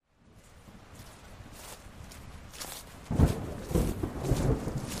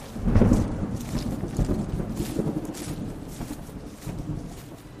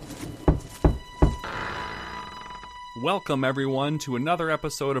Welcome, everyone, to another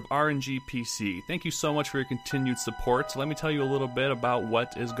episode of RNG PC. Thank you so much for your continued support. So let me tell you a little bit about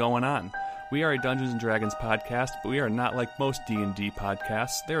what is going on. We are a Dungeons & Dragons podcast, but we are not like most D&D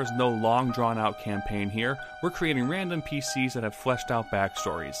podcasts. There is no long, drawn-out campaign here. We're creating random PCs that have fleshed-out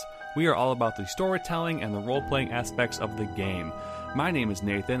backstories. We are all about the storytelling and the role-playing aspects of the game. My name is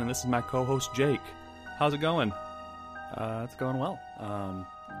Nathan, and this is my co-host, Jake. How's it going? It's going well.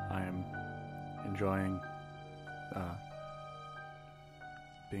 I am enjoying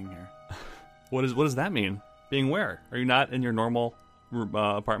being here. What does that mean? Being where? Are you not in your normal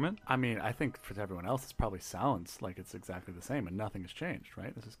apartment? I mean, I think for everyone else, it probably sounds like it's exactly the same, and nothing has changed,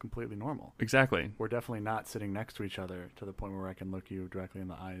 right? This is completely normal. Exactly. We're definitely not sitting next to each other to the point where I can look you directly in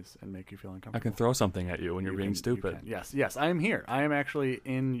the eyes and make you feel uncomfortable. I can throw something at you when you're being stupid. Yes, I am here. I am actually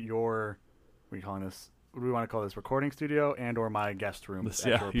in your, what are you calling this? What do we want to call this? Recording studio and or my guest room?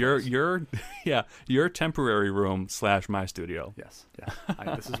 Your temporary room / my studio. Yes,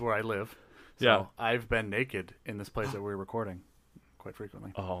 yeah. This is where I live. So Yeah. I've been naked in this place that we're recording quite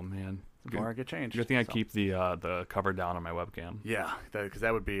frequently. Oh man, Before I get changed. good thing I keep the cover down on my webcam. Yeah, because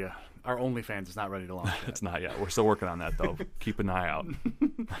that would be our OnlyFans is not ready to launch. It's not yet. We're still working on that though. Keep an eye out.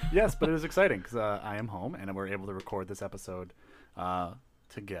 Yes, but it is exciting because I am home and we're able to record this episode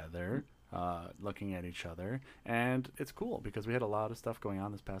together. Looking at each other, and it's cool because we had a lot of stuff going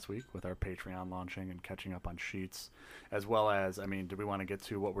on this past week with our Patreon launching and catching up on sheets, as well as, I mean, do we want to get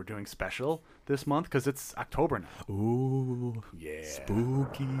to what we're doing special this month? Because it's October now. Ooh, yeah,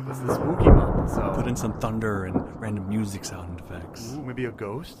 spooky. This is the spooky month, so Put in some thunder and random music sound effects. ooh, maybe a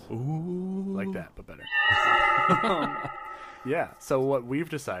ghost, Ooh, like that, but better. Yeah, so what we've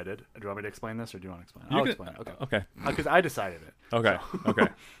decided, do you want me to explain this, or do you want to explain it? I'll explain it, Okay. Because I decided it. Okay. Okay.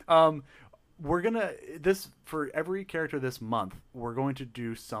 We're gonna for every character this month, we're going to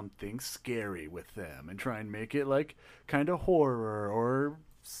do something scary with them and try and make it like kind of horror or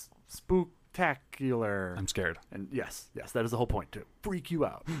spooktacular. I'm scared. And yes, that is the whole point, to freak you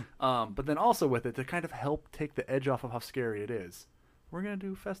out. But then also with it to kind of help take the edge off of how scary it is, we're gonna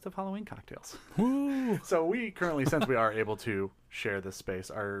do festive Halloween cocktails. Woo. So we currently, since we are able to share this space,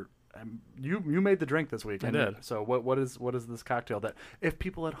 you made the drink this week. I did. So what is this cocktail that if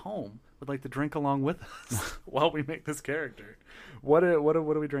people at home would like to drink along with us while we make this character? What are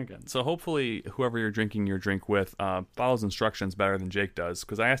we drinking? So hopefully whoever you're drinking your drink with follows instructions better than Jake does,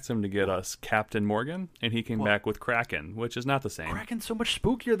 because I asked him to get us Captain Morgan, and he came back with Kraken, which is not the same. Kraken's so much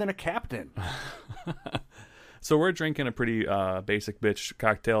spookier than a captain. So we're drinking a pretty basic bitch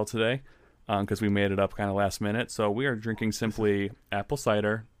cocktail today because we made it up kind of last minute. So we are drinking simply apple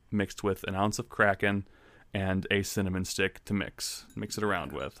cider mixed with an ounce of Kraken and a cinnamon stick to mix it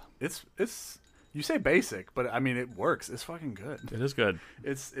around with. It's you say basic, but I mean it works. It's fucking good. It is good.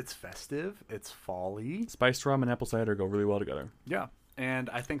 It's festive. It's fall-y. Spiced rum and apple cider go really well together. Yeah. And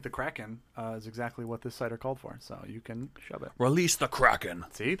I think the Kraken is exactly what this cider called for. So you can shove it. Release the Kraken.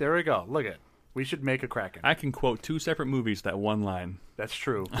 See, there we go. Look at it. We should make a Kraken. I can quote 2 separate movies that one line. That's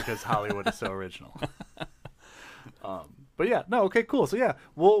true because Hollywood is so original. But yeah, no, okay, cool. So yeah,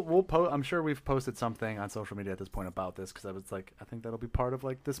 we'll post. I'm sure we've posted something on social media at this point about this because I think that'll be part of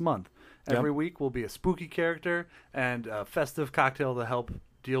like this month. Every week will be a spooky character and a festive cocktail to help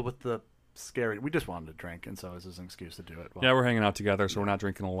deal with the scary. We just wanted to drink, and so this is an excuse to do it. Yeah, we're hanging out together, so we're not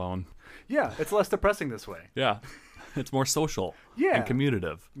drinking alone. Yeah, it's less depressing this way. Yeah, it's more social. Yeah, and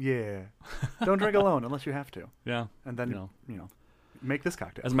commutative. Yeah, don't drink alone unless you have to. Yeah, and then you know. Make this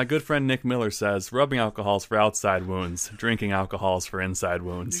cocktail. As my good friend Nick Miller says, rubbing alcohol's for outside wounds, drinking alcohol's for inside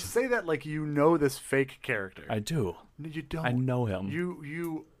wounds. You say that like you know this fake character. I do. No, you don't. I know him.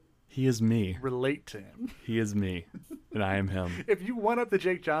 He is me. Relate to him. He is me, and I am him. If you went up to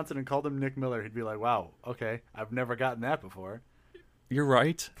Jake Johnson and called him Nick Miller, he'd be like, wow, okay, I've never gotten that before. You're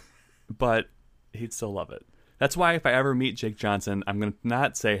right, but he'd still love it. That's why if I ever meet Jake Johnson, I'm going to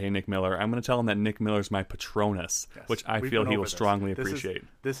not say, hey, Nick Miller. I'm going to tell him that Nick Miller's my Patronus, which I feel he will strongly appreciate.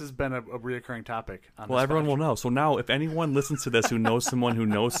 This has been a reoccurring topic on Well, this everyone podcast. will know. So now, if anyone listens to this who knows someone who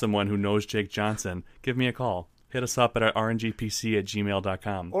knows someone who knows Jake Johnson, give me a call. Hit us up at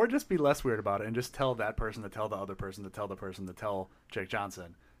rngpc@gmail.com. Or just be less weird about it and just tell that person to tell the other person to tell the person to tell Jake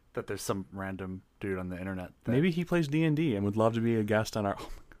Johnson that there's some random dude on the internet. Maybe he plays D&D and would love to be a guest on our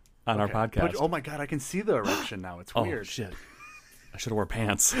podcast. Oh my God, I can see the erection now. It's weird. Oh, shit. I should have wore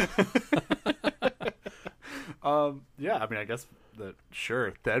pants. Yeah, I mean, I guess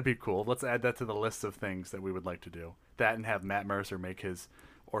sure, that'd be cool. Let's add that to the list of things that we would like to do. That and have Matt Mercer make his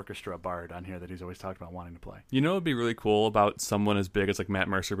orchestra bard on here that he's always talked about wanting to play. You know what would be really cool about someone as big as like Matt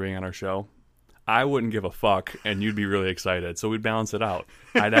Mercer being on our show? I wouldn't give a fuck, and you'd be really excited. So we'd balance it out.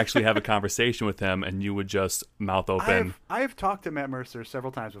 I'd actually have a conversation with him, and you would just mouth open. I've talked to Matt Mercer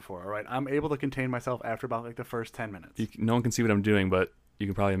several times before. All right, I'm able to contain myself after about like the first 10 minutes. No one can see what I'm doing, but you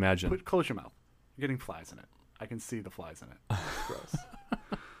can probably imagine. Close your mouth. You're getting flies in it. I can see the flies in it. It's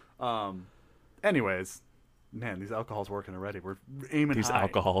gross. Anyways, man, these alcohols working already. We're aiming high.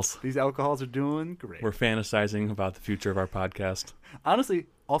 These alcohols are doing great. We're fantasizing about the future of our podcast. Honestly,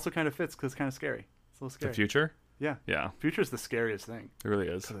 also kind of fits because it's kind of scary. It's a little scary. The future? Yeah. Yeah. Future is the scariest thing. It really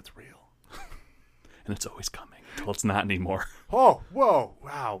is. Because it's real. And it's always coming until it's not anymore. Oh, whoa.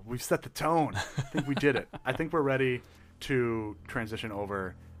 Wow. We've set the tone. I think we did it. I think we're ready to transition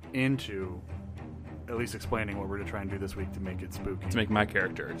over into at least explaining what we're going to try and do this week to make it spooky. To make my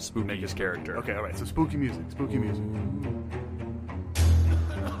character spooky. Make his character. Okay, all right. So spooky music. Spooky music.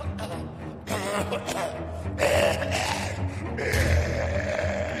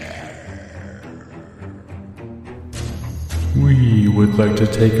 We would like to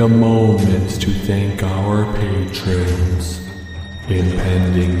take a moment to thank our patrons,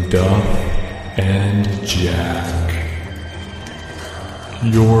 Impending Duff and Jack.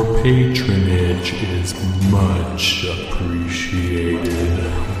 Your patronage is much appreciated.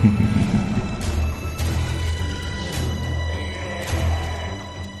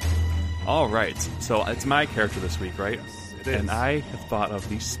 All right, so it's my character this week, right? Yes, it is. And I have thought of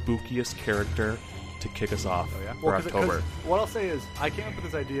the spookiest character to kick us off for Well, October. what I'll say is, I came up with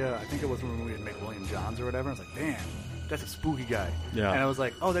this idea, I think it was when we would make William Johns or whatever. I was like, damn, that's a spooky guy. Yeah. And I was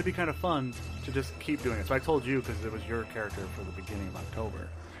like, oh, that'd be kind of fun to just keep doing it. So I told you, because it was your character for the beginning of October,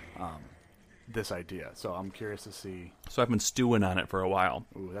 this idea. So I'm curious to see. So I've been stewing on it for a while.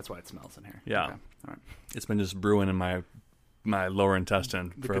 Ooh, that's why it smells in here. Yeah. Okay. All right. It's been just brewing in my lower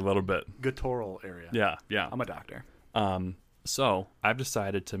intestine for a little bit. Guttural area. Yeah, yeah. I'm a doctor. So I've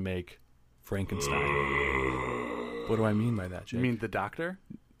decided to make Frankenstein. What do I mean by that, Jake? You mean the doctor?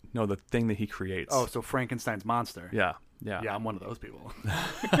 No, the thing that he creates. Oh, so Frankenstein's monster. Yeah, yeah. Yeah, I'm one of those people.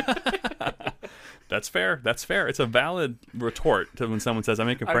 That's fair. That's fair. It's a valid retort to when someone says, "I'm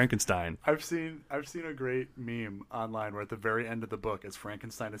making Frankenstein." I've seen a great meme online where at the very end of the book, as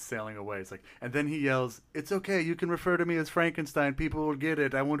Frankenstein is sailing away, it's like, and then he yells, "It's okay, you can refer to me as Frankenstein. People will get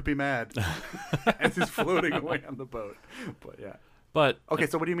it. I won't be mad." As he's floating away on the boat. But yeah. But Okay,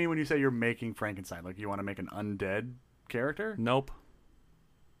 so what do you mean when you say you're making Frankenstein? Like you want to make an undead character? nope.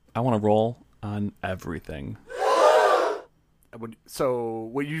 I want to roll on everything.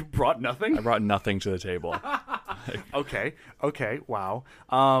 So, you brought nothing? I brought nothing to the table. Okay, wow.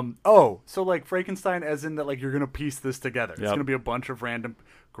 So like Frankenstein as in that like you're going to piece this together. It's Yep. going to be a bunch of random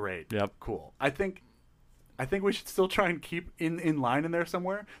Great. Yep. Cool. I think we should still try and keep in line in there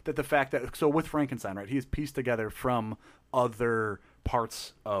somewhere that the fact that so with Frankenstein, right? He is pieced together from other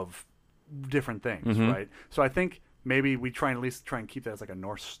parts of different things, right? So I think maybe we try and at least try and keep that as like a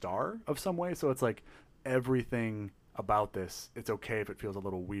North Star of some way. So it's like everything about this, it's okay if it feels a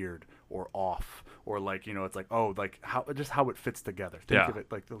little weird or off or like, it's like, oh, like how it fits together. Think of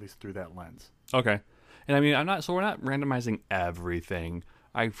it like at least through that lens. Okay. And I mean, we're not randomizing everything.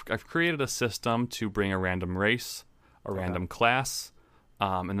 I've created a system to bring a random race, a random class,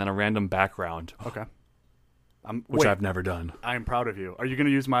 and then a random background. Okay. Which I've never done. I'm proud of you. Are you going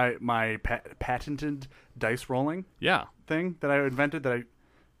to use my patented dice rolling Yeah. thing that I invented that I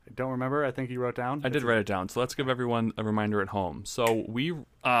don't remember? I think you wrote down. I did write it down. So let's give everyone a reminder at home. So we,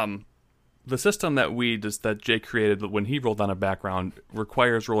 the system that Jake created when he rolled on a background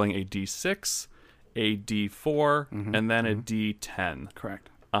requires rolling a D6, a D4, and then a D10. Correct.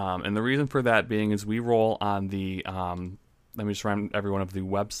 And the reason for that being is we roll on the, let me just remind everyone of the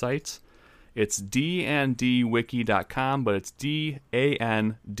website. It's dandwiki.com, but it's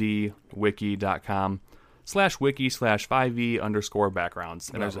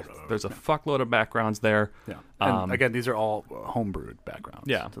dandwiki.com/wiki/5e_backgrounds. And there's a fuckload of backgrounds there. Yeah. And again, these are all homebrewed backgrounds.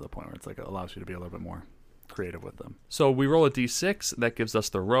 Yeah. To the point where it's like it allows you to be a little bit more creative with them. So we roll a D6. That gives us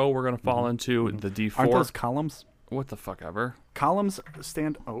the row we're going to fall into. The D4. Aren't those columns? What the fuck ever. Columns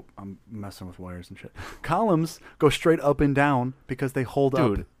stand... Oh, I'm messing with wires and shit. Columns go straight up and down because they hold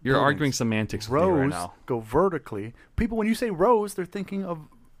up. Dude, you're buildings. arguing semantics with me right Rows now. go vertically. People, when you say rows, they're thinking of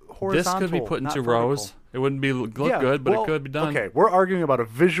horizontal. This could be put not into vertical. rows. It wouldn't be look good, but it could be done. Okay, we're arguing about a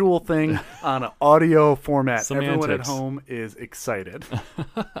visual thing on an audio format. Semantics. Everyone at home is excited.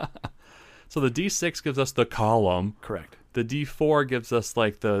 So the D6 gives us the column. Correct. The D4 gives us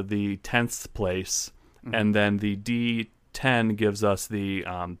like the tenth place, and then the D10 gives us the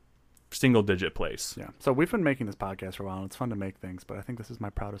single digit place. Yeah. So we've been making this podcast for a while, and it's fun to make things, but I think this is my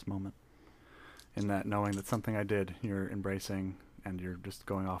proudest moment in that knowing that something I did, you're embracing and you're just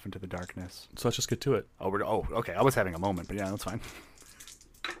going off into the darkness. So let's just get to it. Okay. I was having a moment, but yeah, that's fine.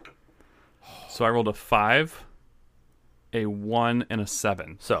 So I rolled a 5, a 1, and a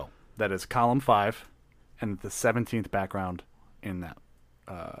 7. So that is column 5, and the 17th background in that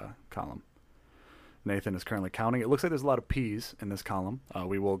column. Nathan is currently counting. It looks like there's a lot of P's in this column.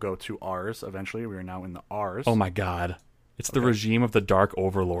 We will go to R's eventually. We are now in the R's. Oh my god. It's the regime of the Dark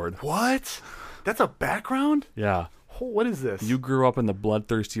Overlord. What? That's a background? Yeah. Oh, what is this? You grew up in the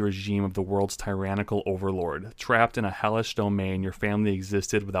bloodthirsty regime of the world's tyrannical overlord. Trapped in a hellish domain, your family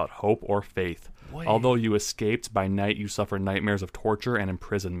existed without hope or faith. Wait. Although you escaped, by night you suffer nightmares of torture and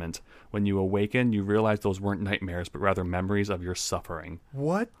imprisonment. When you awaken, you realize those weren't nightmares, but rather memories of your suffering.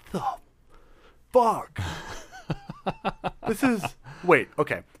 What the fuck? This is... Wait,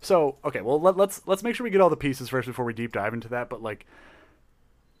 okay. So, okay, well, let's make sure we get all the pieces first before we deep dive into that, but, like...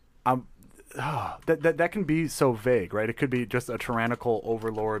 that can be so vague, right? It could be just a tyrannical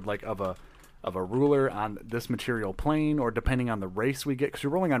overlord, like of a ruler on this material plane, or depending on the race we get, because you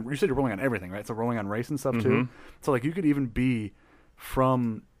said you're rolling on everything, right? So rolling on race and stuff too. So like you could even be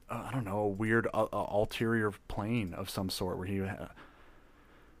from I don't know, a weird ulterior plane of some sort where he.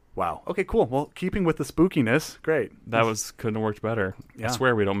 Wow. Okay. Cool. Well, keeping with the spookiness, great. Couldn't have worked better. Yeah. I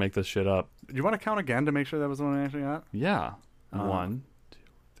swear we don't make this shit up. Do you want to count again to make sure that was the one I actually got? Yeah. 1.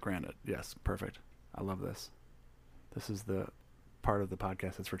 Granted. Yes. Perfect. I love this. This is the part of the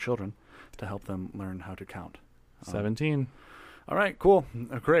podcast that's for children to help them learn how to count. 17. All right, cool.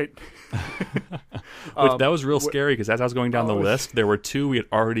 Great. That was real scary because as I was going down the list, there were 2 we had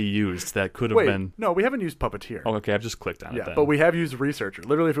already used that could have been... No, we haven't used Puppeteer. Oh, okay, I've just clicked on it then. But we have used Researcher.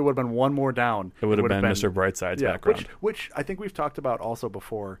 Literally, if it would have been one more down... It would have been Mr. Brightside's background. Which I think we've talked about also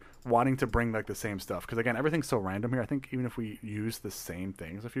before, wanting to bring like the same stuff. Because again, everything's so random here. I think even if we use the same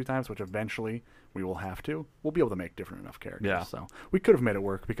things a few times, which eventually we will have to, we'll be able to make different enough characters. Yeah. So we could have made it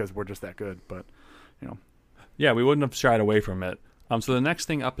work because we're just that good. But, you know... Yeah, we wouldn't have shied away from it. So the next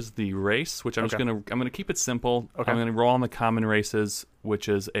thing up is the race, which I'm gonna keep it simple. Okay. I'm gonna roll on the common races, which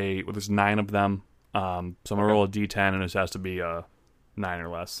is there's 9 of them. So I'm gonna roll a D10, and it has to be a 9 or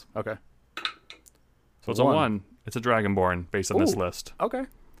less. Okay. So it's a 1. It's a Dragonborn based on this list. Okay.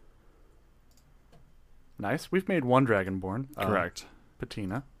 Nice. We've made one Dragonborn. Correct.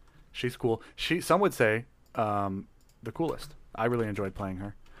 Patina. She's cool. Some would say the coolest. I really enjoyed playing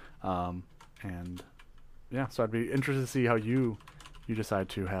her. And yeah, so I'd be interested to see how you decide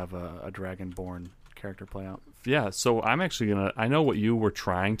to have a Dragonborn character play out. Yeah, so I'm actually I know what you were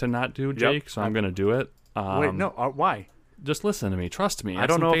trying to not do, Jake, so I'm gonna do it. Wait, no, why? Just listen to me. Trust me. I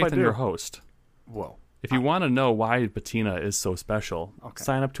don't know if I faith in do. your host. Whoa. If you want to know why Patina is so special,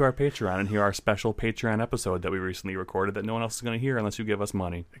 sign up to our Patreon and hear our special Patreon episode that we recently recorded that no one else is going to hear unless you give us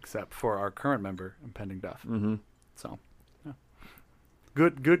money. Except for our current member, Impending Duff. Mm-hmm. So, yeah.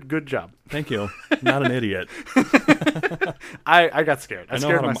 Good job. Thank you. Not an idiot. I got scared. I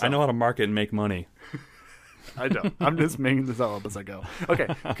know how to market and make money. I don't. I'm just making this all up as I go.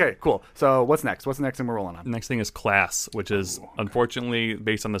 Okay, cool. So what's next? What's next thing we're rolling on? Next thing is class, which is unfortunately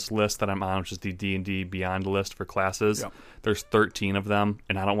based on this list that I'm on, which is the D&D Beyond list for classes. Yep. There's 13 of them,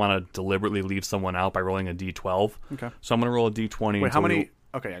 and I don't want to deliberately leave someone out by rolling a D12. Okay. So I'm going to roll a D20. Wait, how many?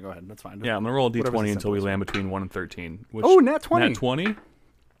 Okay, yeah, go ahead. That's fine. Yeah, I'm going to roll a D20 until we land between 1 and 13. Which, nat 20. Nat 20?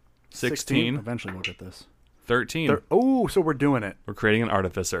 16? Eventually we'll get this. 13. So we're doing it. We're creating an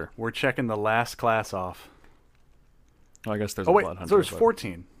artificer. We're checking the last class off. Oh, I guess there's a blood hunter. So there's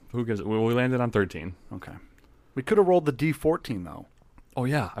 14. Who gives it? We landed on 13. Okay. We could have rolled the D14 though. Oh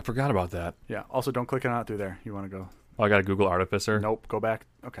yeah, I forgot about that. Yeah. Also, don't click on it through there. You want to go? Oh, I got to Google artificer. Nope. Go back.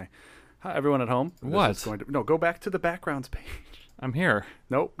 Okay. Hi, everyone at home. What? Go back to the backgrounds page. I'm here.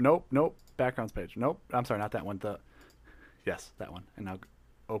 Nope. Backgrounds page. Nope. I'm sorry, not that one. Yes, that one. And now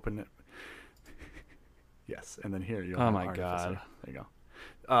open it. Yes, and then here you. Oh my god. There you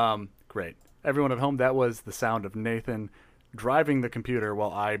go. Great. Everyone at home, that was the sound of Nathan driving the computer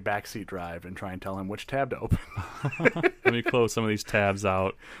while I backseat drive and try and tell him which tab to open. Let me close some of these tabs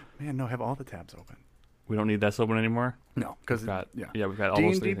out. Man, no, have all the tabs open. We don't need this open anymore? No, because we've got all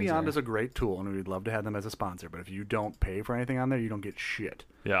those D&D Beyond is a great tool, and we'd love to have them as a sponsor. But if you don't pay for anything on there, you don't get shit.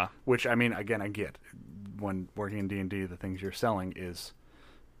 Yeah. Which, I mean, again, I get. When working in D&D, the things you're selling is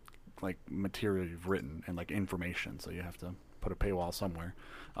like material you've written and like information, so you have to put a paywall somewhere.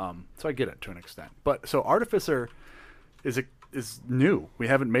 So I get it to an extent. But so Artificer is new. We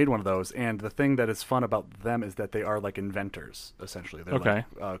haven't made one of those, and the thing that is fun about them is that they are like inventors, essentially. They're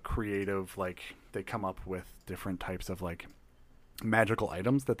like creative, like they come up with different types of like magical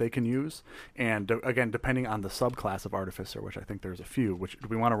items that they can use. And again, depending on the subclass of Artificer, which I think there's a few, which do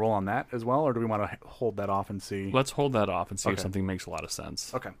we want to roll on that as well, or do we want to hold that off and see? Let's hold that off and see if Okay. something makes a lot of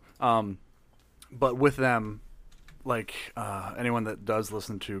sense. Okay. But with them, like anyone that does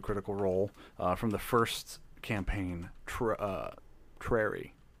listen to Critical Role from the first campaign,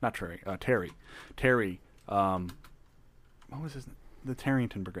 Terry. What was his name? The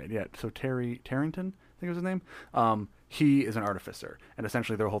Tarrington Brigade. Yeah. So Tarrington, I think was his name. He is an artificer, and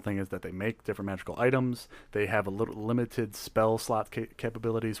essentially their whole thing is that they make different magical items. They have a little limited spell slot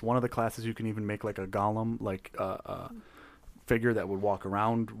capabilities. One of the classes you can even make like a golem, like figure that would walk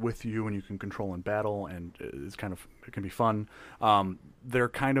around with you and you can control in battle, and it can be fun. They're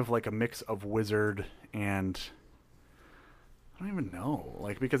kind of like a mix of wizard and I don't even know,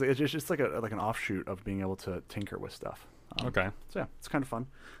 like, because it's just like an offshoot of being able to tinker with stuff. Okay. So yeah, it's kind of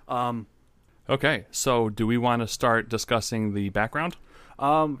fun. Okay, so do we want to start discussing the background?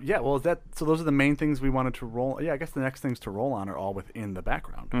 Yeah, well, so those are the main things we wanted to roll. Yeah, I guess the next things to roll on are all within the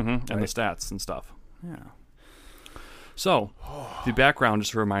background. Mm-hmm. Right? And the stats and stuff. Yeah. So, the background,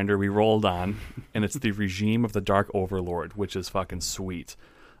 just a reminder, we rolled on, and it's the Regime of the Dark Overlord, which is fucking sweet.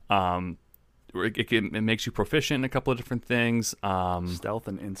 It makes you proficient in a couple of different things. Stealth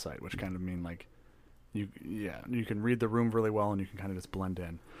and insight, which kind of mean like you can read the room really well and you can kind of just blend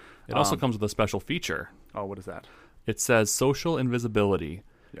in. It also comes with a special feature. Oh, what is that? It says social invisibility.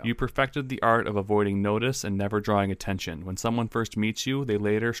 Yeah. You perfected the art of avoiding notice and never drawing attention. When someone first meets you, they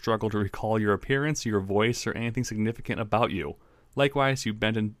later struggle to recall your appearance, your voice, or anything significant about you. Likewise, you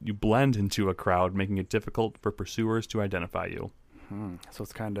blend into a crowd, making it difficult for pursuers to identify you. So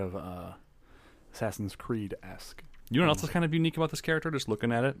it's kind of Assassin's Creed-esque. You know what else is kind of unique about this character, just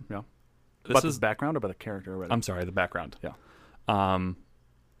looking at it? Yeah. This About is the background or about the character already? I'm sorry, the background. Yeah.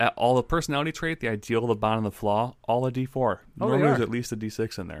 All the personality trait, the ideal, the bond, and the flaw, all a D4. Oh, Normally they are. there's at least a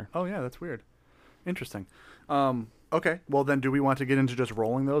D6 in there. Oh, yeah, that's weird. Interesting. Okay, well then do we want to get into just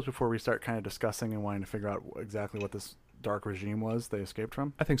rolling those before we start kind of discussing and wanting to figure out exactly what this dark regime was they escaped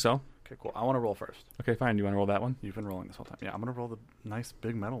from? I think so. Okay, cool. I want to roll first. Okay, fine. Do you want to roll that one? You've been rolling this whole time. Yeah, I'm going to roll the nice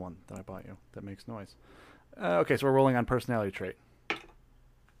big metal one that I bought you that makes noise. Okay, so we're rolling on personality trait.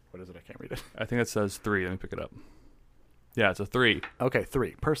 What is it? I can't read it. I think it says 3. Let me pick it up. Yeah, it's a 3. Okay,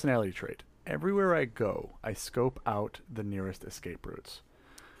 3. Personality trait. Everywhere I go, I scope out the nearest escape routes.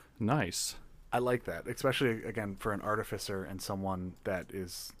 Nice. I like that, especially, again, for an artificer and someone that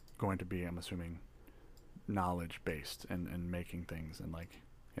is going to be, I'm assuming, knowledge-based and making things and, like,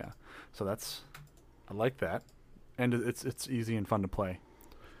 yeah. So I like that. And it's easy and fun to play.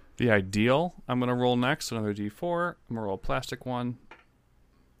 The ideal, I'm going to roll next, another D4. I'm going to roll a plastic one.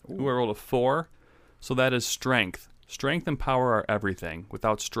 Ooh, I rolled a 4. So that is strength. Strength and power are everything.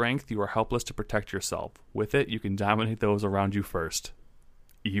 Without strength, you are helpless to protect yourself. With it, you can dominate those around you first.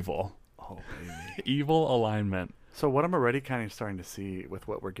 Evil. Oh, baby. Evil alignment. So what I'm already kind of starting to see with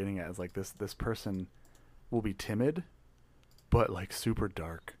what we're getting at is like this person will be timid, but like super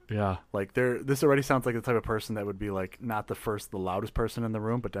dark. Yeah. Like this already sounds like the type of person that would be like not the loudest person in the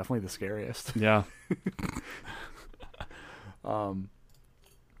room, but definitely the scariest. Yeah.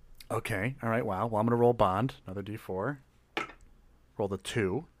 Okay. All right. Wow. Well, I'm going to roll bond. Another D4. Roll the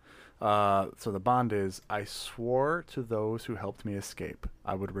 2. So the bond is, I swore to those who helped me escape,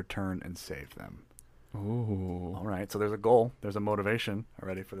 I would return and save them. Ooh. All right. So there's a goal. There's a motivation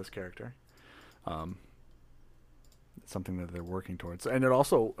already for this character. Something that they're working towards. And it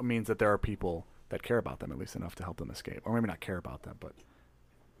also means that there are people that care about them at least enough to help them escape. Or maybe not care about them, but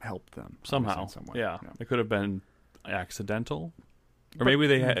help them. Somehow. In some way. Yeah. It could have been accidental. Or maybe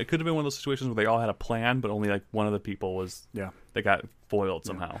it could have been one of those situations where they all had a plan, but only like one of the people was they got foiled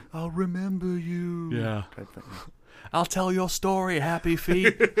somehow. I'll remember you. Yeah. Type thing. I'll tell your story, Happy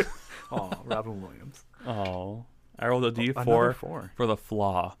Feet. Oh, Robin Williams. Oh. I rolled a D4 another 4. for the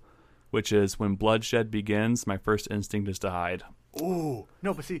flaw, which is when bloodshed begins, my first instinct is to hide. Ooh.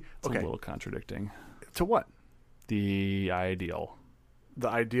 No, but see, It's a little contradicting. To what? The ideal. The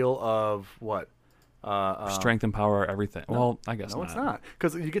ideal of what? Strength and power are everything. No. Well, I guess No, not. it's not.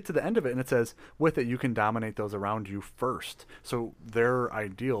 Because you get to the end of it, and it says, with it, you can dominate those around you first. So their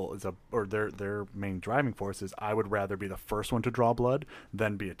ideal is their main driving force is, I would rather be the first one to draw blood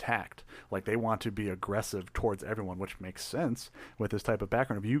than be attacked. Like, they want to be aggressive towards everyone, which makes sense with this type of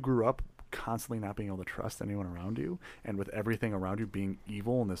background. If you grew up constantly not being able to trust anyone around you, and with everything around you being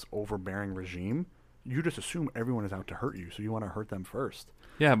evil in this overbearing regime, you just assume everyone is out to hurt you, so you want to hurt them first.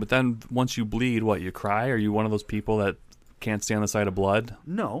 Yeah, but then once you bleed, what, you cry? Are you one of those people that can't stand the sight of blood?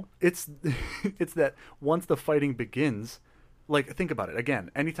 No, it's that once the fighting begins, like, think about it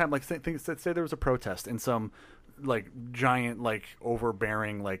again. Anytime, like, say there was a protest in some like giant, like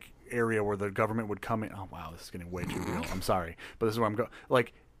overbearing, like area where the government would come in. Oh wow, this is getting way too real. I'm sorry, but this is where I'm going.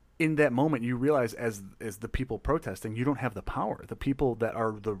 Like in that moment, you realize as the people protesting, you don't have the power. The people that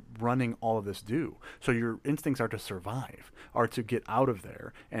are the running all of this do. So your instincts are to survive, are to get out of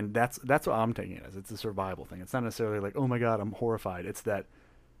there, and that's what I'm taking it as. It's a survival thing. It's not necessarily like, oh my god, I'm horrified. It's that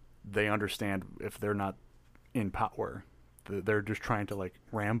they understand if they're not in power, they're just trying to like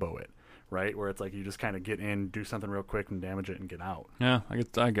Rambo it, right? Where it's like you just kind of get in, do something real quick, and damage it, and get out. Yeah,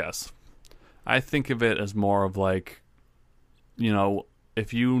 I guess. I think of it as more of like, you know,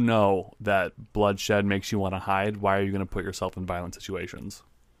 if you know that bloodshed makes you want to hide, why are you going to put yourself in violent situations?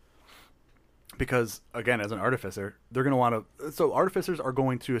 Because, again, as an artificer, they're going to want to... So artificers are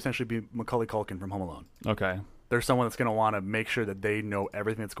going to essentially be Macaulay Culkin from Home Alone. Okay. There's someone that's going to want to make sure that they know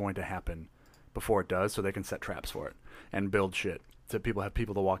everything that's going to happen before it does, so they can set traps for it and build shit so people have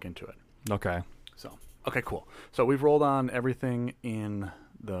people to walk into it. Okay. So, okay, cool. So we've rolled on everything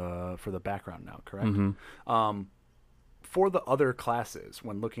for the background now, correct? Mm-hmm. For the other classes,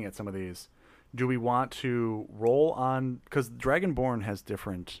 when looking at some of these, do we want to roll on... Because Dragonborn has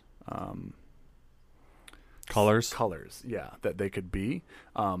different... Colors, yeah, that they could be.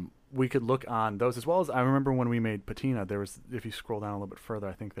 We could look on those as well as... I remember when we made Patina, there was... If you scroll down a little bit further,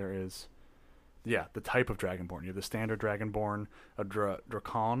 I think there is... Yeah, the type of Dragonborn. You have the standard Dragonborn, a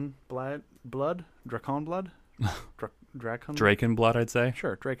Dracon blood? Dracon blood? Dracon? Draken blood, I'd say.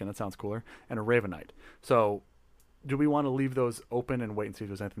 Sure, Draken, that sounds cooler. And a Ravenite. So... Do we want to leave those open and wait and see if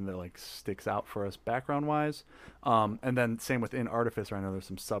there's anything that like sticks out for us background-wise? And then same within Artificer, I know there's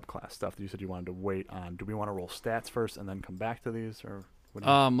some subclass stuff that you said you wanted to wait on. Do we want to roll stats first and then come back to these, or what do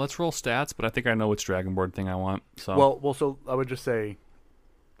you let's roll stats, but I think I know which Dragonborn thing I want. So well, so I would just say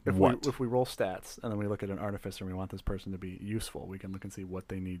if we roll stats and then we look at an Artificer and we want this person to be useful, we can look and see what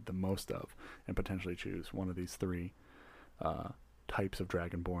they need the most of and potentially choose one of these three types of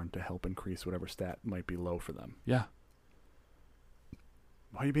Dragonborn to help increase whatever stat might be low for them. Yeah.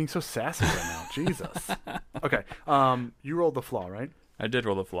 Why are you being so sassy right now? Jesus. Okay. You rolled the flaw, right? I did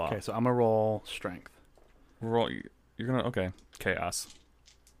roll the flaw. Okay, so I'm gonna roll strength. You're gonna chaos.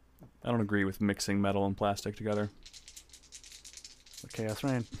 I don't agree with mixing metal and plastic together. The Chaos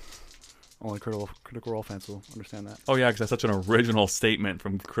Rain. Only critical role fans will understand that. Oh yeah, because that's such an original statement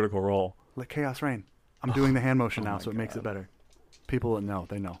from Critical Role. Let Chaos Rain. I'm doing the hand motion now, so it makes it better. People that know,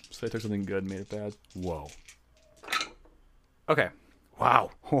 they know. So I took something good and made it bad. Whoa. Okay.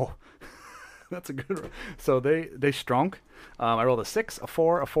 Wow. Oh. That's a good one. So they strong. I rolled a 6, a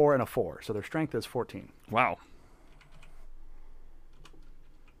 4, a 4, and a 4. So their strength is 14. Wow.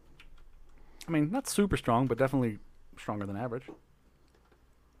 I mean, not super strong, but definitely stronger than average.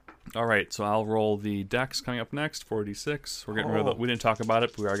 All right, so I'll roll the dex coming up next, 4d6. We're getting rid of we didn't talk about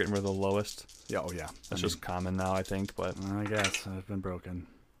it, but we are getting rid of the lowest. Yeah, oh yeah. That's just common now, I think, but I guess I've been broken.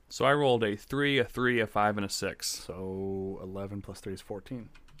 So I rolled a 3, a 3, a 5, and a 6. So 11 plus 3 is 14.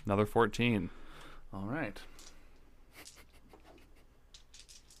 Another 14. All right.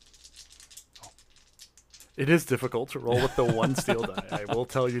 It is difficult to roll with the one steel die. I will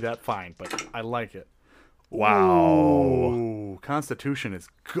tell you that fine, but I like it. Wow. Ooh, Constitution is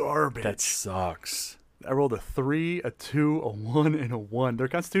garbage. That sucks. I rolled a 3, a 2, a 1, and a 1. Their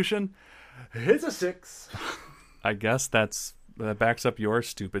Constitution is a 6. I guess that backs up your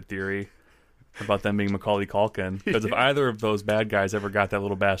stupid theory about them being Macaulay Culkin. Because if either of those bad guys ever got that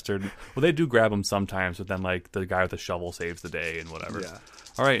little bastard, well, they do grab him sometimes, but then like the guy with the shovel saves the day and whatever. Yeah.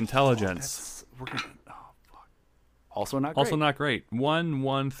 All right, intelligence. Fuck. Also not great. Also not great. 1,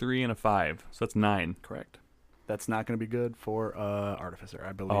 1, 3, and a 5. So that's 9. Correct. That's not going to be good for Artificer.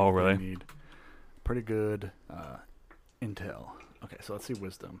 I believe Oh, really? they need pretty good intel. Okay, so let's see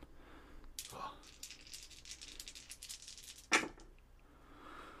Wisdom.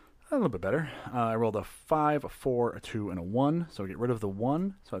 A little bit better. I rolled a 5, a 4, a 2, and a 1. So I get rid of the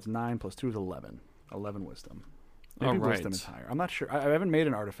 1. So that's 9 plus 2 is 11. 11 Wisdom. Maybe Wisdom is higher. I'm not sure. I haven't made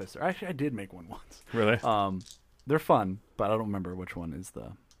an Artificer. Actually, I did make one once. Really? They're fun, but I don't remember which one is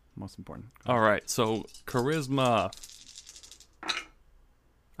the most important. All right, so Charisma.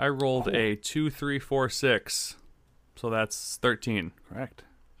 I rolled a 2, 3, 4, 6. So that's 13. Correct.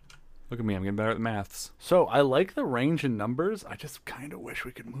 Look at me, I'm getting better at the maths. So I like the range in numbers. I just kind of wish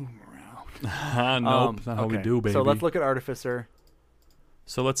we could move them around. Nope, that's not how we do, baby. So let's look at Artificer.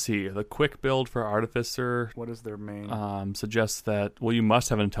 So let's see. The quick build for Artificer What is their main? suggests that, well, you must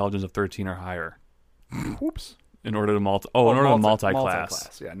have an intelligence of 13 or higher. Whoops. In order to multi-class.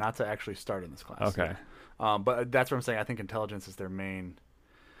 Multi-class, yeah, not to actually start in this class. Okay. Yeah. But that's what I'm saying. I think intelligence is their main.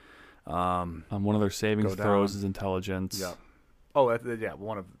 One of their savings throws is intelligence. Yep. Oh, yeah,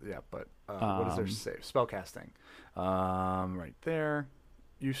 one of but what does there say? Spellcasting, right there.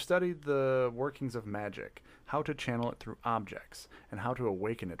 You studied the workings of magic, how to channel it through objects, and how to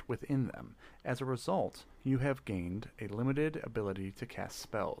awaken it within them. As a result, you have gained a limited ability to cast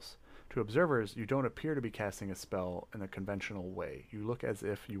spells. To observers, you don't appear to be casting a spell in a conventional way. You look as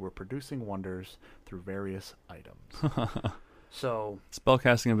if you were producing wonders through various items. So,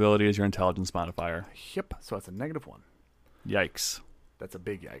 Spellcasting ability is your intelligence modifier. yep. So that's a -1. Yikes. That's a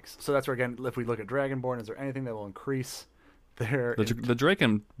big yikes. So that's where, again, if we look at Dragonborn, is there anything that will increase their... The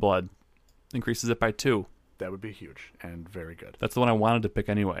Draken blood increases it by 2. That would be huge and very good. That's the one I wanted to pick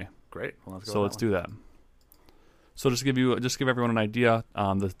anyway. Great. Well, let's go. So let's do that. So just to give everyone an idea,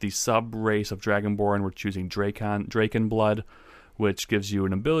 the sub race of Dragonborn, we're choosing Draken blood, which gives you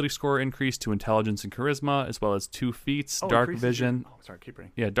an ability score increase to intelligence and charisma, as well as 2 feats, dark vision. Oh, sorry, keep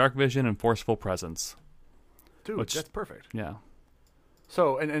reading. Yeah, dark vision and forceful presence. Dude, that's perfect. Yeah.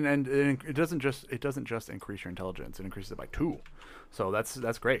 So and it doesn't just increase your intelligence; it increases it by 2. So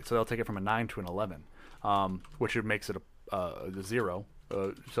that's great. So they'll take it from a 9 to an 11, which makes it a 0.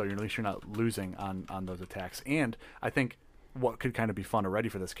 So at least you're not losing on those attacks. And I think what could kind of be fun already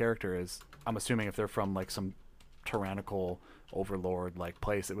for this character is, I'm assuming if they're from like some tyrannical overlord like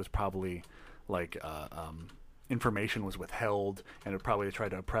place, it was probably like information was withheld, and it probably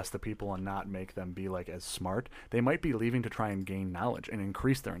tried to oppress the people and not make them be like as smart. They might be leaving to try and gain knowledge and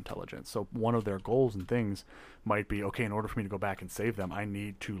increase their intelligence. So one of their goals and things might be, okay, in order for me to go back and save them, I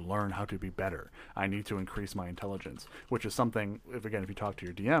need to learn how to be better. I need to increase my intelligence, which is something, if you talk to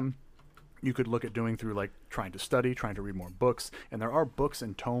your DM, you could look at doing through like trying to study, trying to read more books. And there are books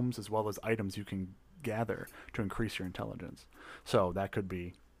and tomes as well as items you can gather to increase your intelligence. So that could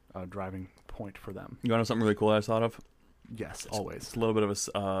be a driving point for them. You want to know something really cool I thought of? Yes, always. It's a little bit of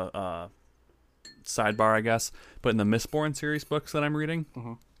a sidebar, I guess. But in the Mistborn series books that I'm reading,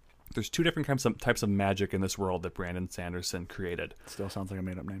 there's 2 different types of magic in this world that Brandon Sanderson created. Still sounds like a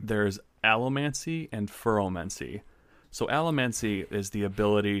made-up name. There's allomancy and phyromancy. So allomancy is the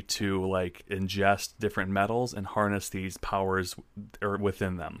ability to like ingest different metals and harness these powers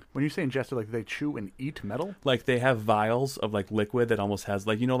within them. When you say ingest, like they chew and eat metal? Like they have vials of like liquid that almost has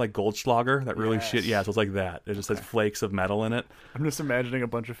like, like Goldschlager, that really shit. Yeah, so it's like that. It just has flakes of metal in it. I'm just imagining a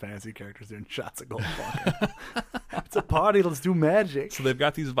bunch of fantasy characters doing shots of Goldschlager. It's a party, let's do magic. So they've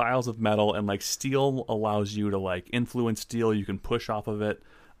got these vials of metal, and like steel allows you to like influence steel. You can push off of it.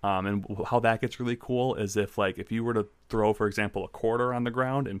 And how that gets really cool is if you were to throw, for example, a quarter on the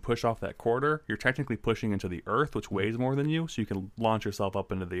ground and push off that quarter, you're technically pushing into the earth, which weighs more than you, so you can launch yourself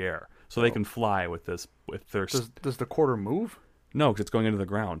up into the air. So they can fly with this. With their does the quarter move? No, because it's going into the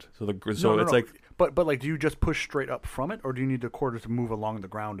ground. So it's like. But like, do you just push straight up from it, or do you need the quarter to move along the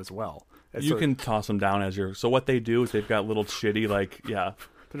ground as well? You can toss them down as you're. So what they do is they've got little shitty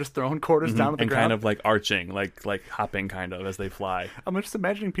They're just throwing quarters down at the and ground? kind of like arching, like hopping kind of as they fly. I'm just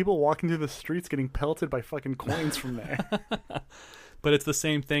imagining people walking through the streets getting pelted by fucking coins from there. But it's the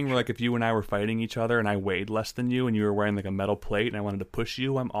same thing where like if you and I were fighting each other and I weighed less than you and you were wearing like a metal plate and I wanted to push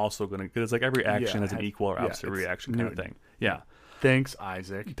you, I'm also going to, because it's like every action has an equal or opposite reaction kind of thing. Yeah. Thanks,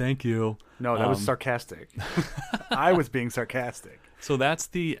 Isaac. Thank you. No, that was sarcastic. I was being sarcastic. So that's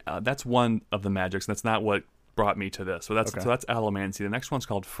that's one of the magics, and that's not what brought me to this. So that's allomancy. The next one's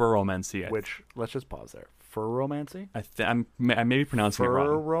called phyromancy. Which, let's just pause there. Phyromancy? I may be pronouncing it wrong.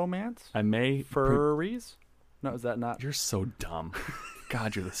 Furromance? I may. Furries? No, is that not? You're so dumb.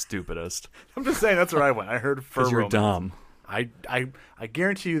 God, you're the stupidest. I'm just saying that's where I went. I heard furromance. Because you're dumb. I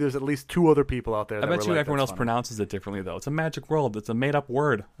guarantee you there's at least 2 other people out there that I bet you like, everyone else pronounces it differently, though. It's a magic world. It's a made-up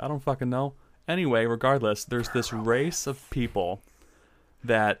word. I don't fucking know. Anyway, regardless, there's this race of people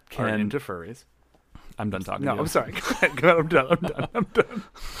that can... Are into furries. I'm done talking to you. I'm sorry. Go ahead. I'm done.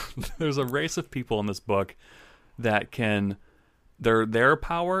 There's a race of people in this book that can... Their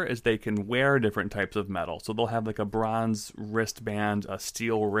power is they can wear different types of metal. So they'll have like a bronze wristband, a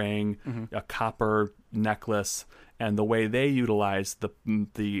steel ring, a copper necklace, and the way they utilize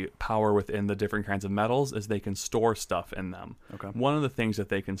the power within the different kinds of metals is they can store stuff in them. Okay. One of the things that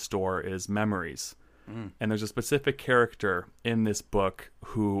they can store is memories. And there's a specific character in this book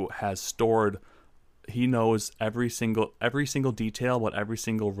who has stored, he knows every single detail about every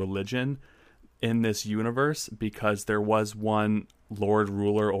single religion in this universe, because there was one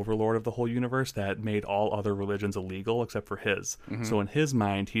overlord of the whole universe that made all other religions illegal except for his. So in his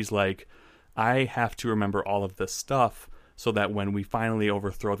mind, he's like, I have to remember all of this stuff so that when we finally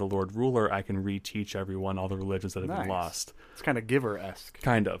overthrow the Lord Ruler, I can reteach everyone all the religions that have been lost. It's kind of Giver-esque.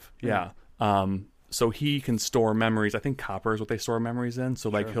 Kind of, yeah. so he can store memories. I think copper is what they store memories in. So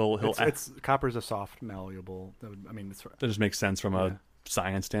like Sure. he'll it's copper's a soft, malleable. I mean, it's that just makes sense from a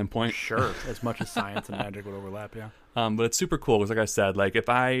science standpoint. sure as much as science and magic would overlap. Yeah. But it's super cool because, like I said, like if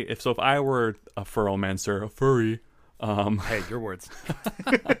I were a furromancer, a furry, Hey, your words.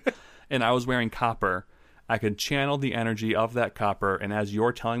 and I was wearing copper, I could channel the energy of that copper, and as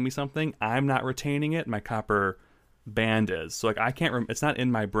you're telling me something, I'm not retaining it. My copper band is, so like I can't. It's not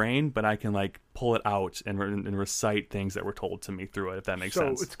in my brain, but I can like pull it out and recite things that were told to me through it. If that makes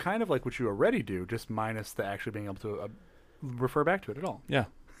sense. So it's kind of like what you already do, just minus the actually being able to refer back to it at all. Yeah.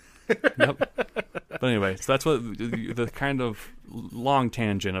 Yep. But anyway, so that's what the kind of long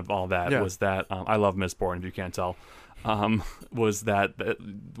tangent of all that was. That I love Mistborn, if you can't tell. Was that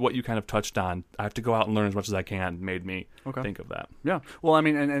what you kind of touched on? I have to go out and learn as much as I can. Made me think of that. Yeah. Well, I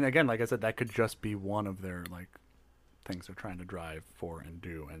mean, and again, like I said, that could just be one of their like things they're trying to drive for and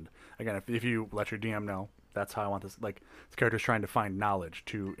do. And again, if you let your DM know, that's how I want this. Like, this character's trying to find knowledge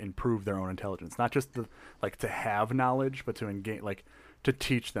to improve their own intelligence, not just to have knowledge, but to engage, like, to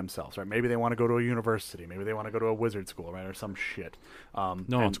teach themselves. Right? Maybe they want to go to a university. Maybe they want to go to a wizard school, right, or some shit. No one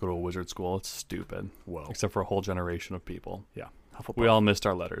wants to go to a wizard school. It's stupid. Whoa. Except for a whole generation of people. Yeah. Hufflepuff. We all missed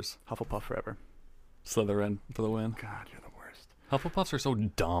our letters. Hufflepuff forever. Slytherin for the win. God, you're the worst. Hufflepuffs are so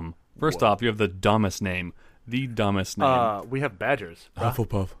dumb. First off, you have the dumbest name. The dumbest name. We have badgers. Bruh.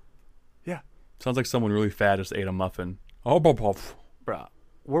 Hufflepuff. Yeah. Sounds like someone really fat just ate a muffin. Hufflepuff. Bruh.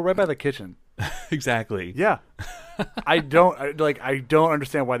 We're right by the kitchen. Exactly. Yeah. I don't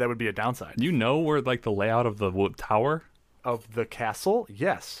understand why that would be a downside. You know where like the layout of the tower Of the castle?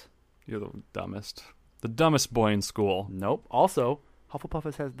 Yes. You're the dumbest. The dumbest boy in school. Nope. Also,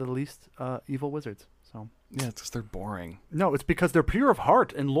 Hufflepuff has the least evil wizards. So Yeah, it's because they're boring. no, it's because they're pure of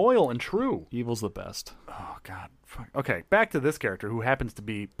heart and loyal and true. Evil's the best. Oh God. Fuck. Okay, back to this character who happens to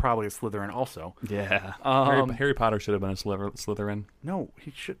be probably a Slytherin also. Yeah. Um, Harry Potter should have been a Slytherin. No,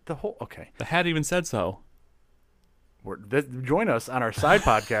 he should. Okay. The hat even said so. Join us on our side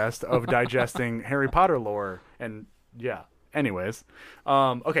podcast of digesting Harry Potter lore and yeah. Anyways,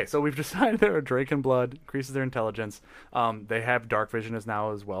 okay, so we've decided they're Drakenblood, increases their intelligence. They have dark vision as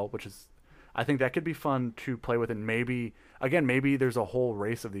now as well, which is, I think that could be fun to play with. And maybe there's a whole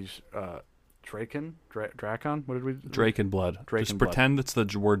race of these Drakon. What did we? Drakenblood. Just pretend it's the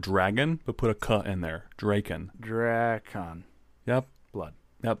word dragon, but put a "k" in there. Draken. Drakon. Yep. Blood.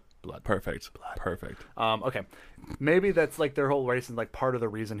 Yep. Blood. Perfect. Blood. Perfect. Okay, maybe that's like their whole race, and like part of the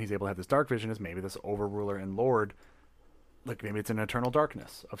reason he's able to have this dark vision is maybe this overruler and lord. Like maybe it's an eternal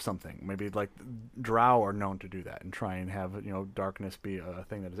darkness of something. Maybe like drow are known to do that and try and have darkness be a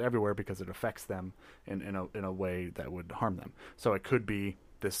thing that is everywhere because it affects them in a way that would harm them. So it could be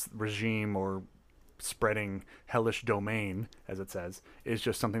this regime or spreading hellish domain, as it says, is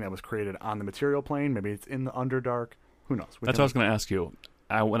just something that was created on the material plane. Maybe it's in the Underdark. Who knows? That's what I was going to ask you.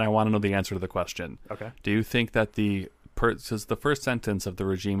 When I want to know the answer to the question. Okay. Do you think that says the first sentence of the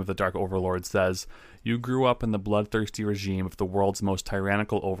regime of the Dark Overlord says, "You grew up in the bloodthirsty regime of the world's most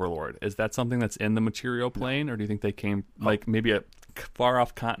tyrannical overlord"? Is that something that's in the material plane, or do you think they came like maybe a far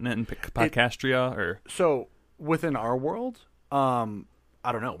off continent in Podcastria? Or so within our world,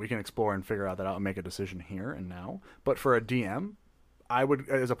 I don't know. We can explore and figure that out and make a decision here and now. But for a DM,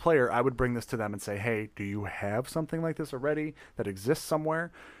 as a player, I would bring this to them and say, "Hey, do you have something like this already that exists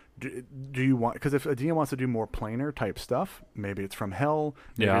somewhere? Do you want?" Because if a DM wants to do more planar type stuff, maybe it's from hell,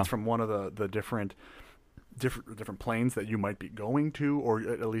 maybe it's from one of the different planes that you might be going to, or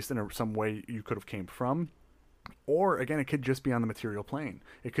at least in some way you could have came from. Or, again, it could just be on the material plane.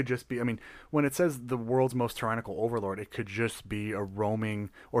 It could just be, I mean, when it says the world's most tyrannical overlord, it could just be a roaming,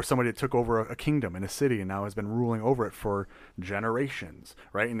 or somebody that took over a kingdom in a city and now has been ruling over it for generations,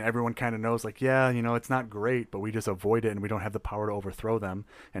 right? And everyone kind of knows, like, yeah, it's not great, but we just avoid it and we don't have the power to overthrow them.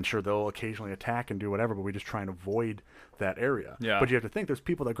 And sure, they'll occasionally attack and do whatever, but we just try and avoid that area. Yeah. But you have to think there's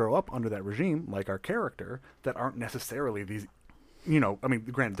people that grow up under that regime, like our character, that aren't necessarily these... I mean,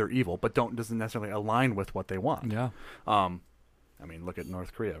 granted, they're evil, but doesn't necessarily align with what they want. Yeah. I mean, look at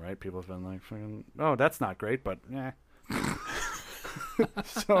North Korea, right? People have been like, "Oh, that's not great," but yeah.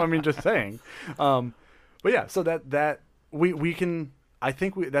 So I mean, just saying. But yeah, so that we can. I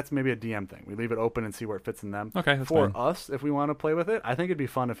think that's maybe a DM thing. We leave it open and see where it fits in them. Okay, that's for fine. us, if we want to play with it, I think it'd be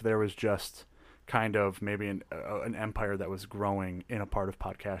fun if there was just kind of maybe an empire that was growing in a part of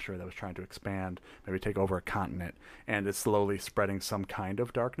Podcastria that was trying to expand, maybe take over a continent, and is slowly spreading some kind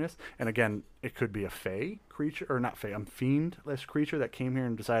of darkness. And again, it could be a fae creature, or not fae, fiend-less creature that came here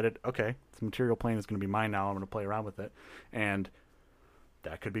and decided, okay, this material plane is going to be mine now, I'm going to play around with it. And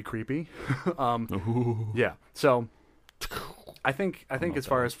that could be creepy. Yeah, so I think as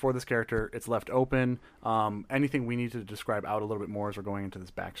far as for this character, it's left open. Anything we need to describe out a little bit more as we're going into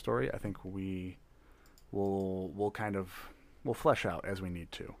this backstory, I think we'll flesh out as we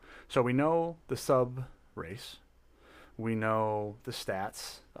need to. So we know the sub race. We know the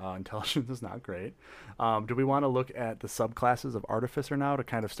stats. Intelligence is not great. Do we want to look at the subclasses of Artificer now to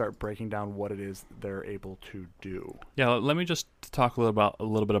kind of start breaking down what it is they're able to do? Yeah, let me just talk a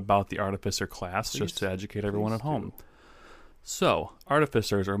little bit about the Artificer class, just to educate everyone at home. So,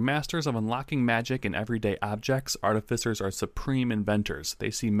 Artificers are masters of unlocking magic in everyday objects. Artificers are supreme inventors. They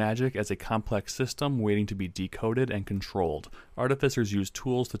see magic as a complex system waiting to be decoded and controlled. Artificers use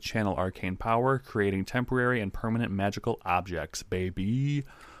tools to channel arcane power, creating temporary and permanent magical objects, baby.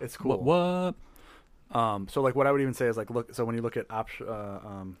 It's cool. What? So, like, what I would even say is, like, look. So, when you look at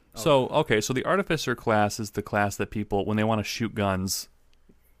So the Artificer class is the class that people, when they want to shoot guns,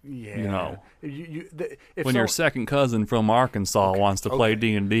 yeah, you know, if when your second cousin from Arkansas wants to play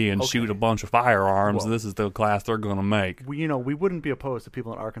D&D and Okay. shoot a bunch of firearms, Well, this is the class they're going to make. we wouldn't be opposed to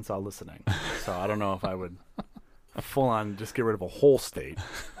people in Arkansas listening. So, I don't know if I would full on just get rid of a whole state.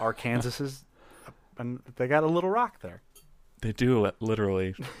 Arkansas is, and they got a little rock there. They do it,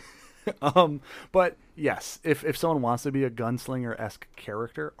 literally. But yes, if someone wants to be a gunslinger-esque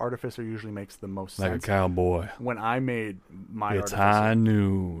character, Artificer usually makes the most Like sense. a cowboy. When I made my It's Artificer, high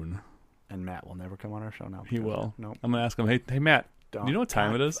noon. and Matt will never come on our show now. He because- will. Nope. I'm going to ask him, hey Matt, Don't. you know what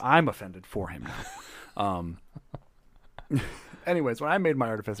time it is? I'm offended for him now. Anyways, when I made my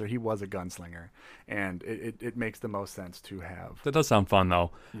Artificer, he was a gunslinger, and it makes the most sense to have. That does sound fun,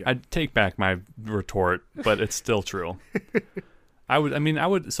 though. Yeah. I'd take back my retort, but it's still true. I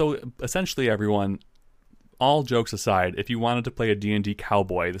would. So essentially, everyone, all jokes aside, if you wanted to play a D&D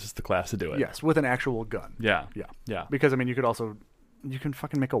cowboy, this is the class to do it. Yes, with an actual gun. Yeah. Yeah. Yeah. Because, I mean, you can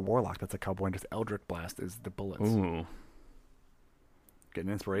fucking make a warlock that's a cowboy and just Eldritch Blast is the bullets. Ooh.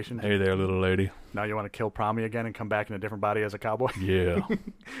 Getting inspiration? Hey there, little lady. Now you want to kill Promi again and come back in a different body as a cowboy? Yeah.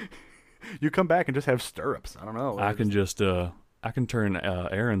 You come back and just have stirrups. I don't know. I can turn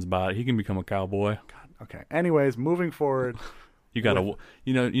Aaron's body. He can become a cowboy. Okay. Anyways, moving forward. You gotta,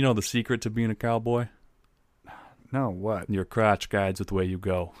 you know the secret to being a cowboy? No, what? Your crotch guides with the way you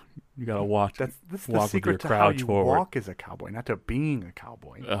go. You gotta walk. That's the walk with your secret to how crouch you forward. walk as a cowboy, not to being a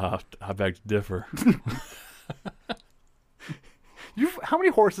cowboy. I beg to differ. How many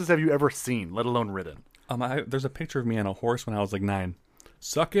horses have you ever seen, let alone ridden? There's a picture of me on a horse when I was like 9.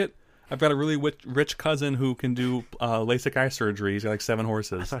 Suck it. I've got a really rich cousin who can do LASIK eye surgery. He's got like 7 I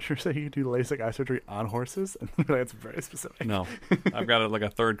horses. thought you were saying you could do LASIK eye surgery on horses. That's very specific. No, I've got like a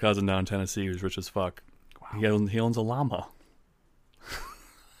third cousin down in Tennessee who's rich as fuck. Wow. He owns a llama.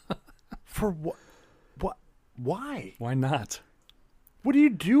 For what? What? Why? Why not? What do you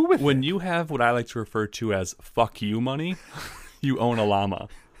do with When it? you have what I like to refer to as "fuck you" money, you own a llama.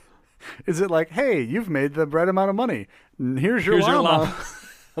 Is it like, hey, you've made the right amount of money. Here's your llama.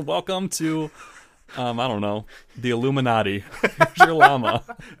 Welcome to, I don't know, the Illuminati. Here's your llama.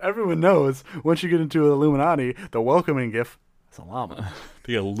 Everyone knows once you get into the Illuminati, the welcoming gift is a llama.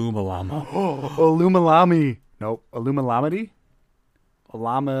 The Illuma-llama. Oh, Illumalami. Nope. Illumalamity?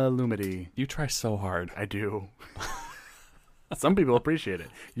 Illumalumity. You try so hard. I do. Some people appreciate it.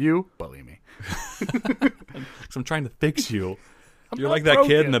 You bully me. Because I'm trying to fix you. You're not like that kid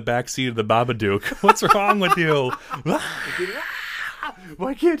broken. in the backseat of the Babadook. What's wrong with you?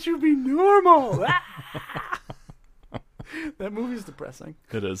 Why can't you be normal? That movie's depressing.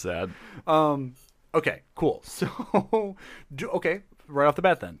 It is sad. Okay, cool. So, right off the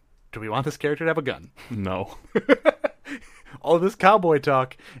bat then, do we want this character to have a gun? No. All this cowboy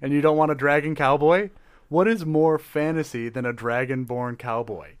talk, and you don't want a dragon cowboy? What is more fantasy than a dragon-born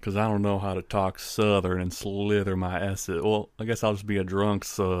cowboy? Because I don't know how to talk Southern and slither my S's. Well, I guess I'll just be a drunk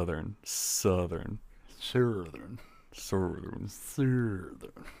Southern. Southern.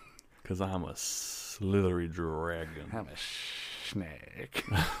 Because I'm a slithery dragon. I'm a snake.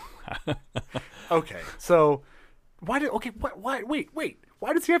 Okay, so why does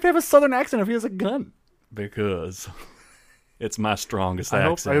he have to have a southern accent if he has a gun? Because it's my strongest I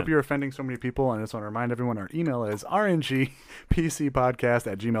accent. hope you're offending so many people, and I just want to remind everyone our email is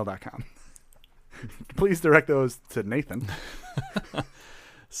rngpcpodcast@gmail.com. Please direct those to Nathan.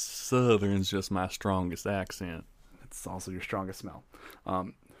 Southern's just my strongest accent. It's also your strongest smell.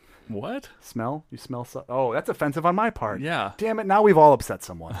 What? Smell? You smell oh, that's offensive on my part. Yeah. Damn it, now we've all upset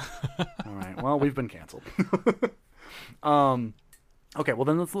someone. All right, well, we've been canceled. Okay, well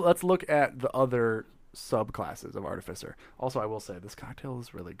then let's look at the other subclasses of Artificer. Also, I will say this cocktail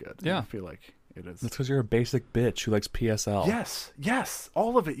is really good. Yeah. I feel like it is. That's because you're a basic bitch who likes PSL. Yes,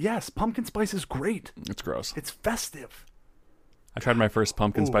 all of it. Yes, pumpkin spice is great. It's gross. It's festive. I tried my first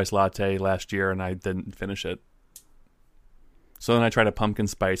pumpkin spice latte last year, and I didn't finish it. So then I tried a pumpkin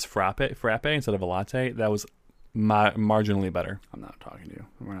spice frappe instead of a latte. That was marginally better. I'm not talking to you.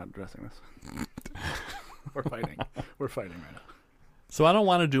 We're not addressing this. We're fighting. We're fighting right now. So I don't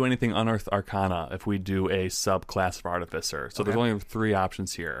want to do anything Unearthed Arcana if we do a subclass of Artificer. So there's only 3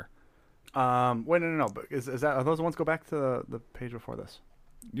 options here. Wait, no. But is that, are those the ones go back to the page before this?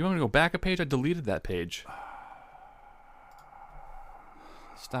 You want me to go back a page? I deleted that page.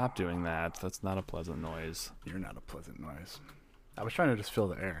 Stop doing that. That's not a pleasant noise. You're not a pleasant noise. I was trying to just fill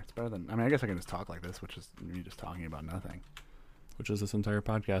the air. It's better than... I mean, I guess I can just talk like this, which is me just talking about nothing. Which is this entire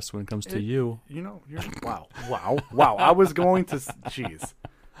podcast when it comes to you. You know, you're... Wow. I was going to... Jeez.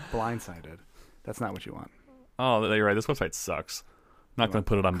 Blindsided. That's not what you want. Oh, you're right. This website sucks. I'm not going to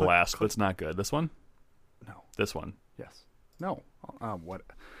put it on blast, but it's not good. This one? No. This one? Yes. No. What?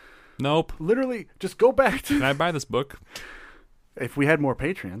 Nope. Literally, just go back to... Can I buy this book? If we had more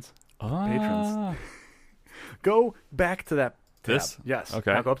patrons, go back to that tab. This? Yes.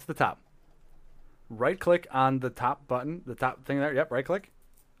 Okay. Now go up to the top. Right-click on the top button, the top thing there. Yep, right-click.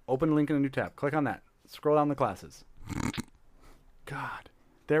 Open link in a new tab. Click on that. Scroll down the classes. God.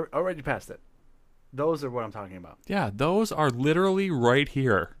 There. Already you passed it. Those are what I'm talking about. Yeah, those are literally right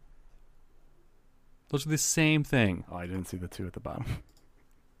here. Those are the same thing. Oh, I didn't see the 2 at the bottom.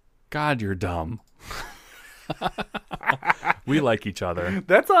 God, you're dumb. We like each other.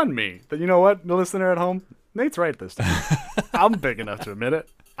 That's on me. But you know what, the listener at home? Nate's right this time. I'm big enough to admit it.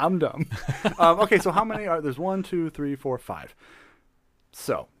 I'm dumb. Okay, so how many are... There's 1, 2, 3, 4, 5.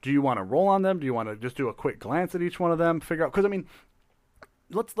 So, do you want to roll on them? Do you want to just do a quick glance at each one of them? Figure out... Because, I mean,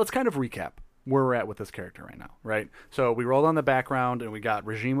 let's kind of recap where we're at with this character right now, right? So, we rolled on the background, and we got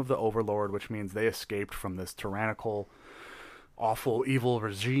Regime of the Overlord, which means they escaped from this tyrannical, awful, evil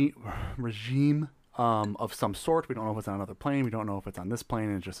regime of some sort. We don't know if it's on another plane. We don't know if it's on this plane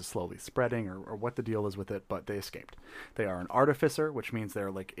and it's just slowly spreading or what the deal is with it, but they escaped. They are an artificer, which means they're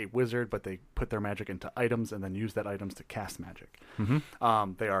like a wizard, but they put their magic into items and then use that items to cast magic.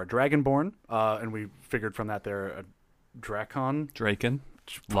 Mm-hmm. They are dragonborn, and we figured from that they're a Draken.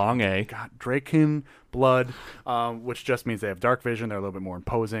 Long A. God, Draken blood, which just means they have dark vision. They're a little bit more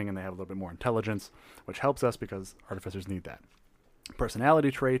imposing and they have a little bit more intelligence, which helps us because artificers need that.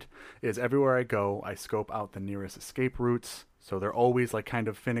 Personality trait is everywhere I go, I scope out the nearest escape routes. So they're always like kind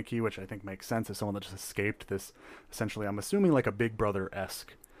of finicky, which I think makes sense as someone that just escaped this, essentially, I'm assuming like a Big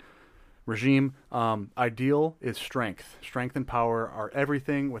Brother-esque regime. Ideal is strength. Strength and power are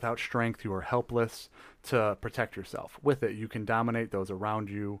everything. Without strength, you are helpless to protect yourself. With it, you can dominate those around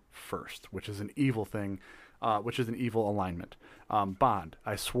you first, which is an evil thing, which is an evil alignment. Bond.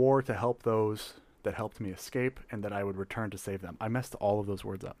 I swore to help those that helped me escape and that I would return to save them. I messed all of those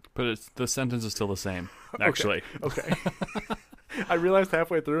words up. But the sentence is still the same, actually. Okay. I realized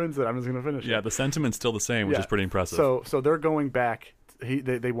halfway through and said, I'm just going to finish it. Yeah, the sentiment's still the same, which is pretty impressive. So they're going back.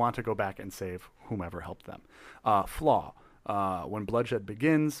 They want to go back and save whomever helped them. Flaw. When bloodshed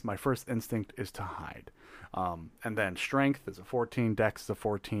begins, my first instinct is to hide. And then strength is a 14, dex is a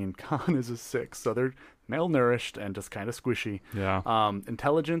 14, con is a 6. So they're malnourished and just kind of squishy. Yeah.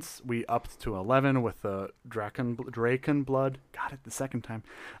 Intelligence, we upped to 11 with the Draken blood. Got it the second time.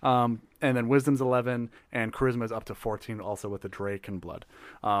 And then wisdom's 11, and charisma is up to 14, also with the Draken blood.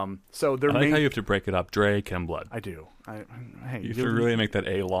 So they're I like how you have to break it up. Draken blood. I do. You have to really make that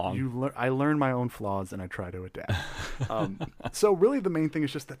A long. I learn my own flaws and I try to adapt. So really the main thing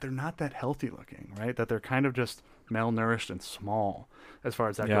is just that they're not that healthy looking, right? That they're kind of just malnourished and small as far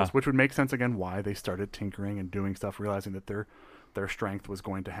as that goes, which would make sense again why they started tinkering and doing stuff, realizing that their strength was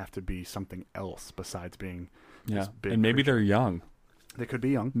going to have to be something else besides being this big and maybe creature. they're young. They could be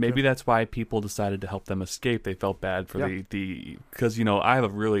young. Maybe that's why people decided to help them escape. They felt bad for the because I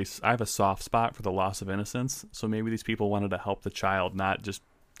have a soft spot for the loss of innocence. So maybe these people wanted to help the child, not just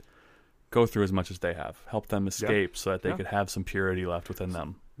go through as much as they have. Help them escape so that they could have some purity left within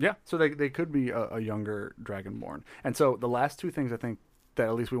them. Yeah, so they could be a younger Dragonborn. And so the last 2 things I think that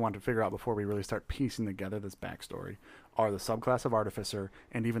at least we want to figure out before we really start piecing together this backstory are the subclass of Artificer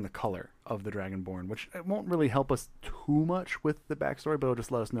and even the color of the Dragonborn, which it won't really help us too much with the backstory, but it'll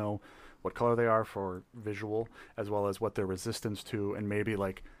just let us know what color they are for visual, as well as what their resistance to, and maybe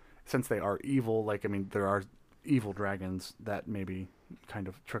like, since they are evil, like, I mean, there are evil dragons that maybe kind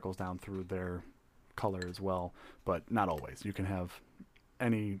of trickles down through their color as well, but not always. You can have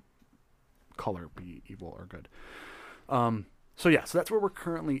any color be evil or good. So that's where we're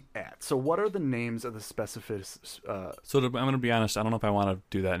currently at. So what are the names of the specifics? I'm going to be honest, I don't know if I want to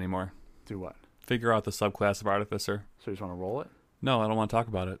do that anymore. Do what? Figure out the subclass of Artificer. So you just want to roll it? No, I don't want to talk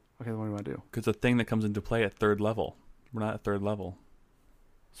about it. Okay, then what do you want to do? Because it's a thing that comes into play at 3rd level. We're not at 3rd level.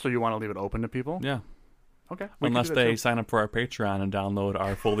 So you want to leave it open to people? Yeah. Okay. Unless they sign up for our Patreon and download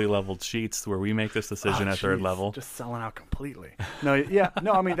our fully leveled sheets where we make this decision at 3rd level. Just selling out completely. No, yeah.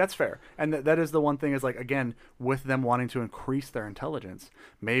 No, I mean, that's fair. And that is the one thing is, like, again, with them wanting to increase their intelligence,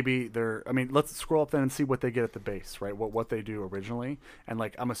 maybe they're, I mean, let's scroll up then and see what they get at the base, right? What they do originally. And,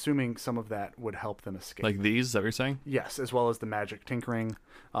 like, I'm assuming some of that would help them escape. Like these, is that what you're saying? Yes, as well as the magic tinkering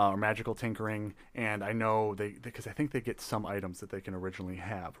or magical tinkering. And I know because I think they get some items that they can originally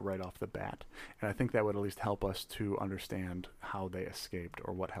have right off the bat. And I think that would at least help us to understand how they escaped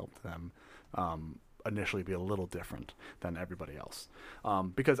or what helped them initially be a little different than everybody else.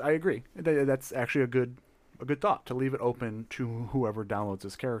 Because I agree, that's actually a good thought to leave it open to whoever downloads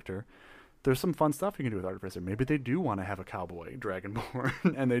this character. There's some fun stuff you can do with Artificer. Maybe they do want to have a cowboy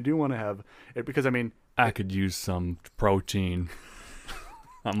Dragonborn, and they do want to have it because, I mean, I could use some protein.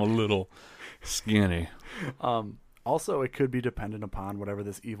 I'm a little skinny. Also, it could be dependent upon whatever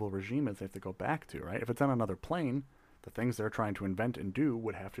this evil regime is they have to go back to, right? If it's on another plane, the things they're trying to invent and do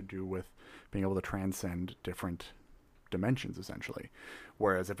would have to do with being able to transcend different dimensions, essentially.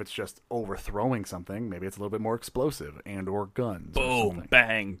 Whereas if it's just overthrowing something, maybe it's a little bit more explosive and or guns. Boom,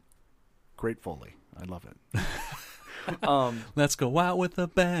 bang. Great Foley. I love it. Let's go out with a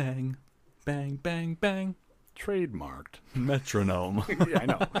bang. Bang, bang, bang. Trademarked. Metronome. Yeah, I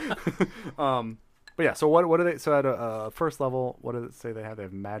know. But yeah, so what do they? So at a 1st level, what does it say they have? They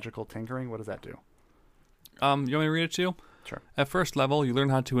have magical tinkering. What does that do? You want me to read it to you? Sure. At 1st level, you learn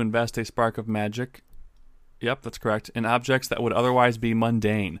how to invest a spark of magic. Yep, that's correct. In objects that would otherwise be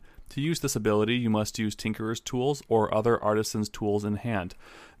mundane. To use this ability, you must use Tinkerer's tools or other artisan's tools in hand.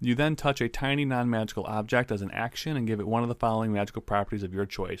 You then touch a tiny non-magical object as an action and give it one of the following magical properties of your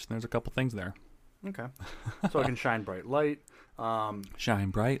choice. And there's a couple things there. Okay. So I can shine bright light. Shine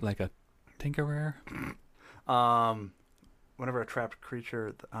bright like a Tinkerer. Whenever a trapped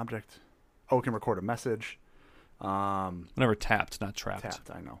creature, the object, it can record a message. Whenever tapped, not trapped. Tapped,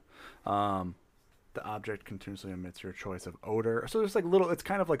 I know. The object continuously emits your choice of odor. So there's like it's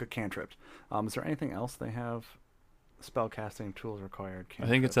kind of like a cantrip. Is there anything else they have? Spell casting tools required. I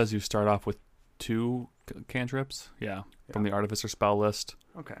think it says you start off with 2 cantrips. Yeah, from the Artificer spell list.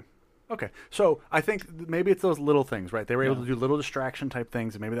 Okay. So I think maybe it's those little things, right? They were able to do little distraction type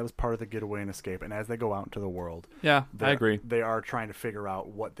things, and maybe that was part of the getaway and escape. And as they go out into the world, I agree. They are trying to figure out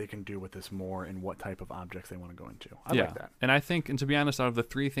what they can do with this more and what type of objects they want to go into. I like that. And I think, and to be honest, out of the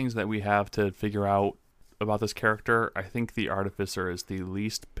 3 things that we have to figure out about this character, I think the Artificer is the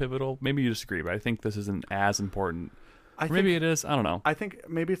least pivotal. Maybe you disagree, but I think this isn't as important. Maybe it is. I don't know. I think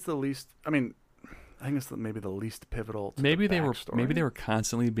maybe it's the least. I mean, I think it's maybe the least pivotal. To maybe the they were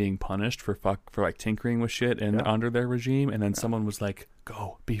constantly being punished for like tinkering with shit and under their regime, and then someone was like,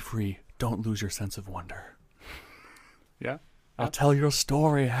 "Go, be free, don't lose your sense of wonder." Yeah, I'll tell your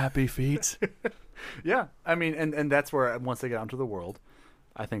story, Happy Feet. Yeah, I mean, and that's where once they get out into the world,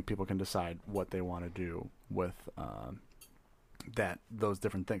 I think people can decide what they want to do with those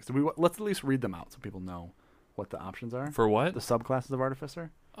different things. So let's at least read them out so people know what the options are. For what? The subclasses of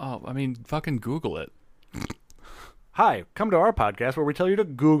Artificer. Oh, I mean, fucking Google it. Hi, come to our podcast where we tell you to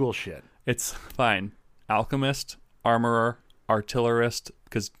Google shit. It's fine. Alchemist, Armorer, Artillerist,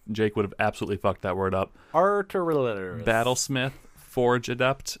 because Jake would have absolutely fucked that word up. Artillerist. Battlesmith, Forge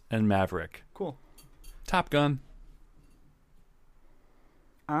Adept, and Maverick. Cool. Top Gun.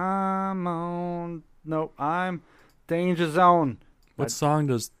 I'm Danger Zone. What song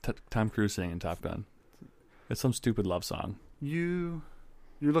does Tom Cruise sing in Top Gun? It's some stupid love song. You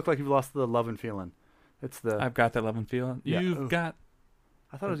look like you've lost the love and feeling. It's the I've got that love and feeling. Yeah. You've got.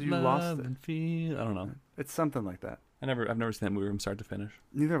 I thought it was you love lost it. and feel. I don't know. It's something like that. I've never seen that movie from start to finish.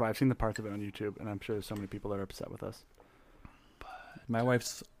 Neither have I. I've seen the parts of it on YouTube, and I'm sure there's so many people that are upset with us. My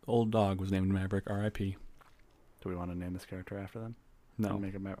wife's old dog was named Maverick. R.I.P. Do we want to name this character after them? No.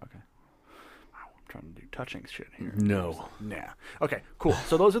 Make it Maverick. Okay. Wow, I'm trying to do touching shit here. No. Nah. Okay, cool.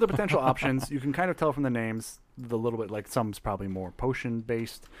 So those are the potential options. You can kind of tell from the names the little bit, like some's probably more potion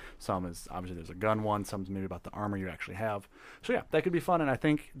based. Some is obviously there's a gun one. Some's maybe about the armor you actually have. So yeah, that could be fun. And I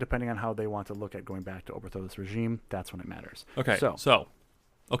think depending on how they want to look at going back to overthrow this regime, that's when it matters. Okay. So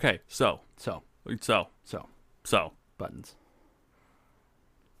buttons.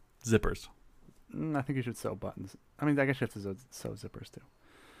 Zippers. I think you should sew buttons. I mean, I guess you have to sew zippers too.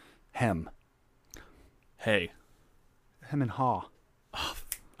 Hem. Hey. Hem and haw.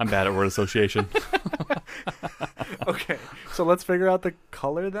 I'm bad at word association. Okay, so let's figure out the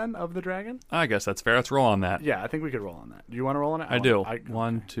color then of the dragon. I guess that's fair. Let's roll on that. Yeah, I think we could roll on that. Do you want to roll on it? I do.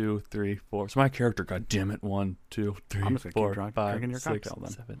 1, 2, 3, 4. So my character, God damn it. 1, 2, 3, I'm just gonna 4, keep 5, drinking your 6, cocktail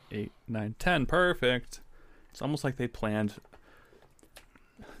then. 7, 8, 9, 10. Perfect. It's almost like they planned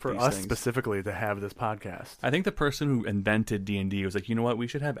For these us things. specifically to have this podcast. I think the person who invented D&D was like, you know what? We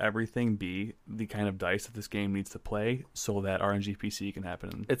should have everything be the kind of dice that this game needs to play so that RNGPC can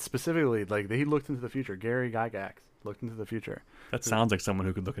happen. It's specifically like he looked into the future. Gary Gygax looked into the future. That sounds like someone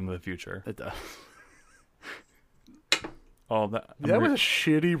who could look into the future. It does. Oh, that Was a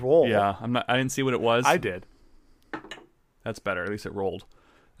shitty roll. yeah. I didn't see what it was. I did. That's better. At least it rolled.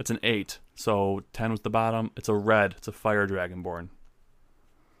 It's an 8. So 10 was the bottom. It's a red. It's a fire dragonborn.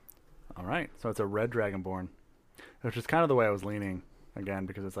 All right. So it's a red dragonborn, which is kind of the way I was leaning again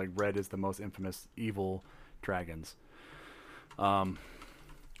because it's like red is the most infamous evil dragons. Who,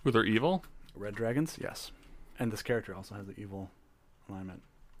 they're evil? Red dragons, yes. And this character also has the evil alignment.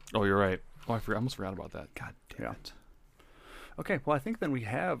 Oh, you're right. Oh, I almost forgot about that. God damn Yeah. it. Okay. Well, I think then we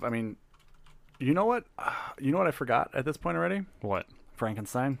have. I mean, you know what? You know what I forgot at this point already? What?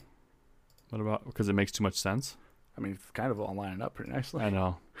 Frankenstein. What about? Because it makes too much sense? I mean, it's kind of all lining up pretty nicely. I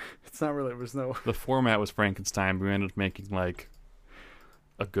know. It's not really. There's no. The format was Frankenstein, but we ended up making, like,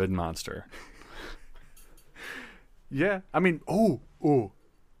 a good monster. Yeah. I mean, ooh.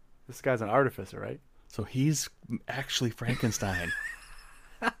 This guy's an artificer, right? So he's actually Frankenstein.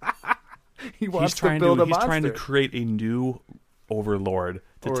 He wants he's trying to build a he's monster. trying to create a new overlord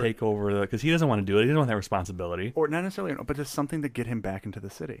to take over because he doesn't want to do it. He doesn't want that responsibility. Or not necessarily, but just something to get him back into the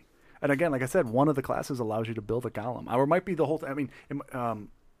city. And again, like I said, one of the classes allows you to build a golem, or it might be the whole. I mean,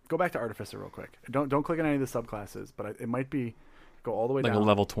 go back to artificer real quick. Don't click on any of the subclasses, but it might be go all the way Like down. a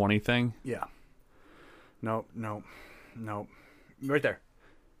level 20 thing. Yeah. No. Right there.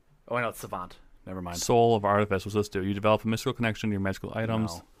 Oh, I know it's savant. Never mind. Soul of Artifice. What's this do? You develop a mystical connection to your magical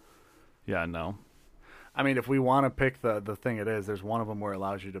items. No. Yeah, no. I mean, if we want to pick the thing it is, there's one of them where it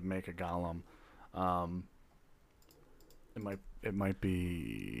allows you to make a golem. It might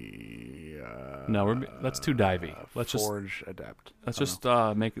be. No, that's too divey. Let's Forge Adept. Let's just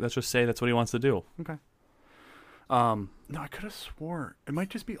say that's what he wants to do. Okay. No, I could have swore it might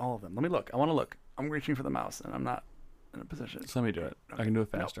just be all of them. Let me look. I want to look. I'm reaching for the mouse, and I'm not in a position. So let me do it. I can do it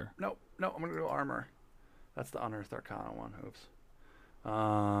faster. No. I'm gonna go armor. That's the Unearthed Arcana one. Oops.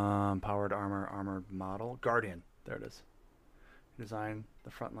 Powered armored model, Guardian. There it is. Design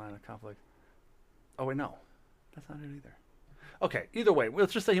the front line of conflict. Oh wait, no, that's not it either. Okay, either way,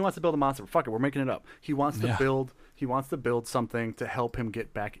 let's just say he wants to build a monster. Fuck it, we're making it up. He wants to build. He wants to build something to help him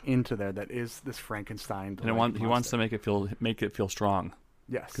get back into there. That is this Frankenstein. And he wants to make it feel strong.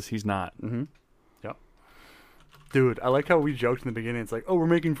 Yes, Because he's not. Mm-hmm. Yep. Dude, I like how we joked in the beginning. It's like, oh, we're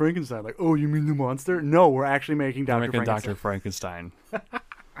making Frankenstein. Like, oh, you mean the monster? No, we're actually making We're Dr. making Frankenstein. Dr. Frankenstein.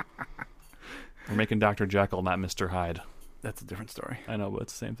 We're making Dr. Jekyll, not Mr. Hyde. That's a different story. I know, but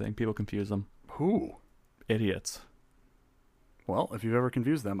it's the same thing. People confuse them. Who? Idiots. Well, if you've ever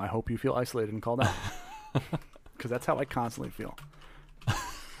confused them, I hope you feel isolated and called out. Because that's how I constantly feel.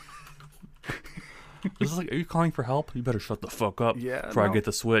 This is like, are you calling for help? You better shut the fuck up. Yeah, Before no. I get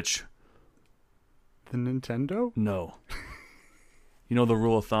the Switch. The Nintendo? No. You know the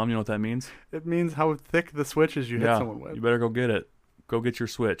rule of thumb? You know what that means? It means how thick the switch is you hit someone with. You better go get it. Go get your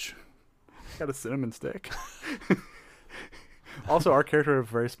Switch. Got a cinnamon stick. Also, our character has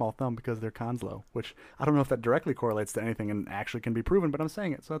a very small thumb because they're Conslow, which I don't know if that directly correlates to anything and actually can be proven, but I'm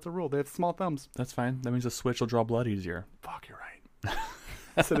saying it, so that's a rule. They have small thumbs. That's fine. That means the Switch will draw blood easier. Fuck, you're right.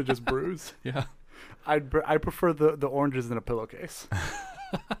 Instead of just bruise. Yeah. I prefer the oranges in a pillowcase.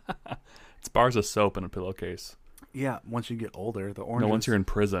 It's bars of soap in a pillowcase. Yeah, once you get older, the oranges. No, once you're in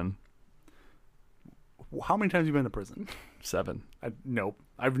prison. How many times have you been to prison? 7. Nope.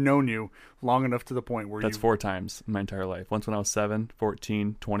 I've known you long enough to the point where That's 4 times in my entire life. Once when I was 7,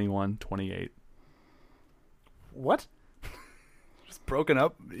 14, 21, 28. What? Just broken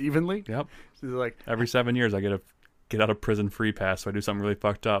up evenly? Yep. So like Every 7 years I get a get out of prison free pass, so I do something really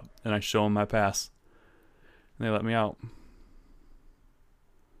fucked up and I show them my pass. And they let me out.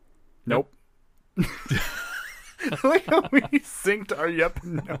 Nope. Like how we synced our yep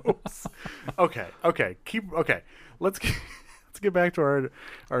no's. Okay. Let's get back to our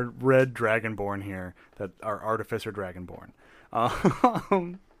red dragonborn here. That our artificer dragonborn.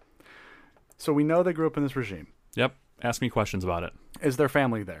 So we know they grew up in this regime. Yep. Ask me questions about it. Is their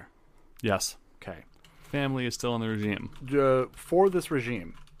family there? Yes. Okay. Family is still in the regime. For this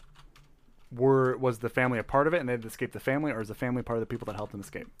regime, was the family a part of it and they had to escape the family, or is the family part of the people that helped them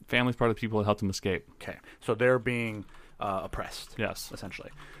escape? Family's part of the people that helped them escape. Okay, so they're being oppressed. Yes. Essentially.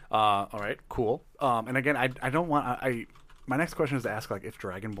 All right, cool. And again, I don't want... my next question is to ask, like, if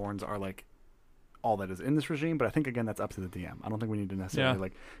Dragonborns are, like, all that is in this regime, but I think again that's up to the DM. I don't think we need to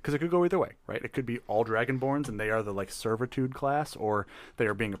necessarily because it could go either way, right? It could be all Dragonborns and they are the servitude class, or they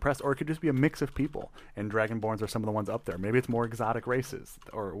are being oppressed, or it could just be a mix of people and Dragonborns are some of the ones up there. Maybe it's more exotic races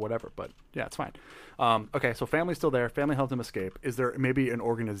or whatever, but yeah, it's fine. Okay, so family's still there. Family helped him escape. Is there maybe an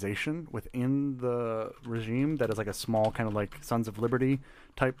organization within the regime that is like a small kind of like Sons of Liberty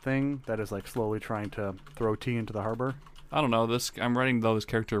type thing that is like slowly trying to throw tea into the harbor? I don't know. I'm writing though this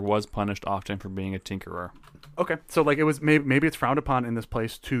character was punished often for being a tinkerer. Okay, so like it was maybe it's frowned upon in this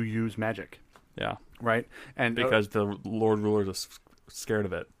place to use magic. Yeah, right. And because the Lord Rulers are scared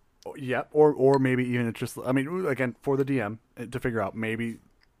of it. Yeah, or maybe even it's just. I mean, again, for the DM to figure out maybe.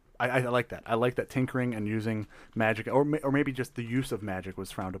 I like that. I like that tinkering and using magic, or maybe just the use of magic was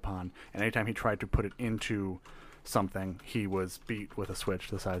frowned upon, and anytime he tried to put it into something, he was beat with a switch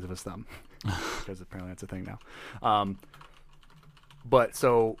the size of his thumb, because apparently that's a thing now. But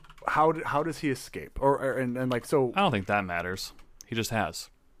so how does he escape? And like so? I don't think that matters. He just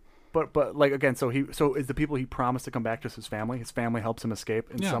has. But like again, so is the people he promised to come back just his family? His family helps him escape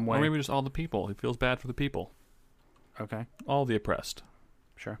in some way. Or maybe just all the people. He feels bad for the people. Okay. All the oppressed.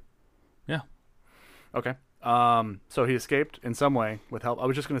 Sure. Yeah. Okay. So he escaped in some way with help. I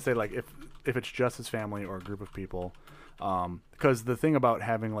was just going to say, like, if it's just his family or a group of people, because the thing about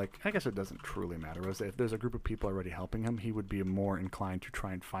having, like, I guess it doesn't truly matter. Was if there's a group of people already helping him, he would be more inclined to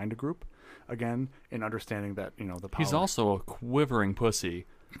try and find a group again, in understanding that the power. He's also a quivering pussy,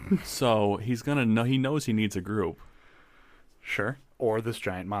 so he's gonna know. He knows he needs a group. Sure. Or this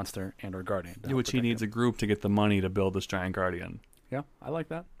giant monster and or guardian. Which he needs a group to get the money to build this giant guardian. Yeah, I like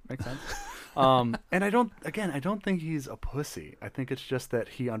that. Makes sense. And I don't think he's a pussy. I think it's just that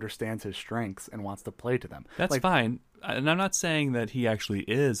he understands his strengths and wants to play to them. That's fine. And I'm not saying that he actually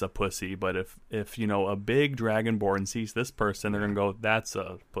is a pussy, but if a big Dragonborn sees this person, they're going to go, that's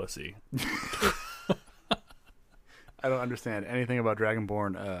a pussy. I don't understand anything about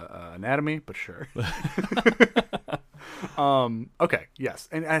Dragonborn anatomy, but sure. Okay, yes.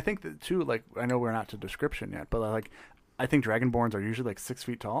 And I think that too, like, I know we're not to description yet, but like, I think Dragonborns are usually like 6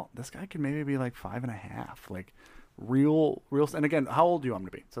 feet tall. This guy could maybe be like 5.5, like real. And again, how old do you want him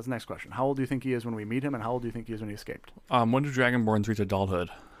to be? So that's the next question. How old do you think he is when we meet him, and how old do you think he is when he escaped? When do Dragonborns reach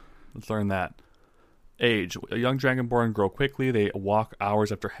adulthood? Let's learn that. Age. A young Dragonborn grow quickly. They walk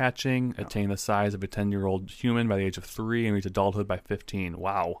hours after hatching, attain the size of a 10-year-old human by the age of 3, and reach adulthood by 15.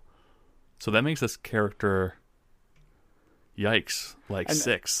 Wow. So that makes this character, yikes, like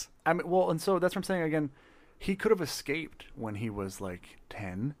 6. I mean, well, and so that's what I'm saying again. He could have escaped when he was like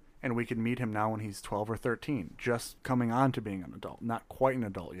 10, and we could meet him now when he's 12 or 13, just coming on to being an adult, not quite an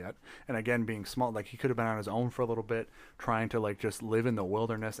adult yet. And again, being small, like he could have been on his own for a little bit, trying to like just live in the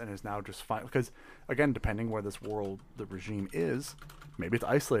wilderness, and is now just fine. Because again, depending where this world, the regime is, maybe it's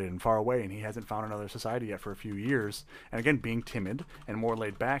isolated and far away, and he hasn't found another society yet for a few years. And again, being timid and more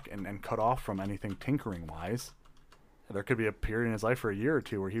laid back and cut off from anything tinkering wise, there could be a period in his life for a year or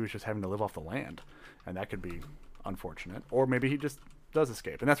two where he was just having to live off the land. And that could be unfortunate. Or maybe he just does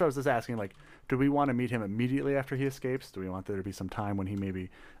escape. And that's what I was just asking, like, do we want to meet him immediately after he escapes? Do we want there to be some time when he maybe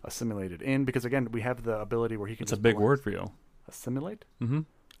assimilated in? Because, again, we have the ability where he can It's a big word for you. Assimilate? Mm-hmm.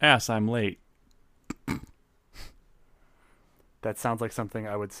 Ass, I'm late. That sounds like something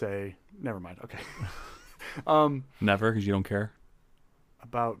I would say. Never mind. Okay. Never, because you don't care?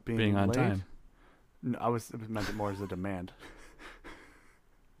 About being on late? time. No, I meant it more as a demand.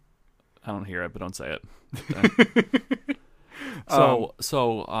 I don't hear it, but don't say it. I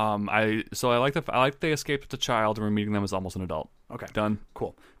like they escaped with the child, and we're meeting them as almost an adult. Okay, done.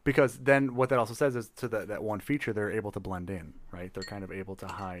 Cool. Because then what that also says is to that one feature, they're able to blend in, right? They're kind of able to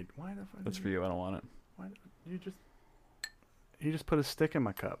hide. Why the fuck? That's for you. I don't want it. Why you just put a stick in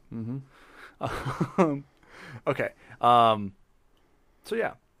my cup? Mm-hmm. Okay. So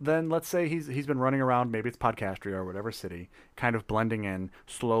yeah. Then let's say he's been running around, maybe it's Podcastria or whatever city, kind of blending in,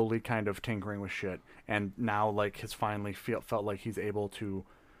 slowly kind of tinkering with shit, and now like has finally felt like he's able to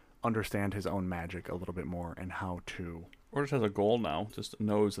understand his own magic a little bit more and how to. Or just has a goal now, just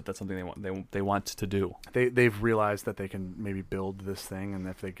knows that that's something they want to do. They've realized that they can maybe build this thing, and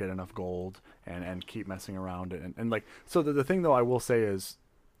if they get enough gold and keep messing around it, and like so the thing though I will say is,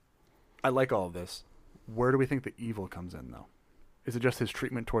 I like all of this. Where do we think the evil comes in though? Is it just his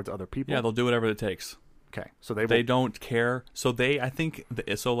treatment towards other people? Yeah, they'll do whatever it takes. Okay, so they don't care. So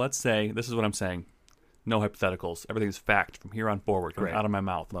so let's say, this is what I'm saying. No hypotheticals. Everything's fact from here on forward. Coming out of my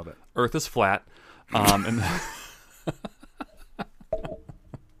mouth. Love it. Earth is flat. And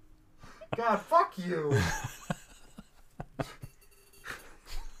God, fuck you.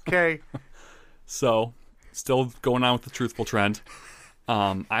 Okay. So, still going on with the truthful trend.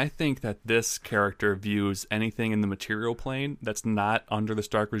 I think that this character views anything in the material plane that's not under the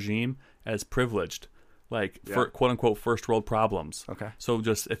Stark regime as privileged, like for quote unquote first world problems. Okay. So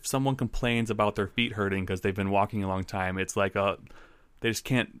just if someone complains about their feet hurting because they've been walking a long time, it's like they just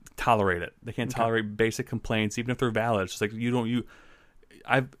can't tolerate it. They can't tolerate basic complaints, even if they're valid. It's just like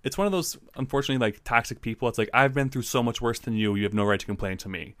it's one of those, unfortunately, like toxic people. It's like, I've been through so much worse than you. You have no right to complain to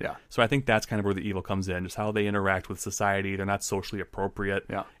me. Yeah. So I think that's kind of where the evil comes in, just how they interact with society. They're not socially appropriate.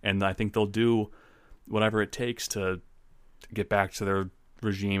 Yeah. And I think they'll do whatever it takes to get back to their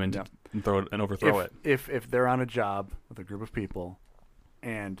regime and overthrow it. If they're on a job with a group of people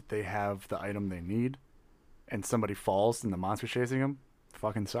and they have the item they need and somebody falls and the monster's chasing them,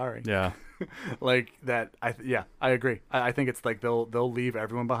 fucking sorry. Yeah. Like that. I agree. I think it's like they'll leave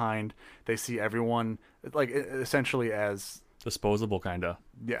everyone behind. They see everyone like essentially as Disposable, kind of.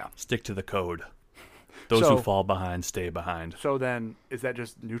 yeah. Stick to the code. Those who fall behind stay behind. So then, is that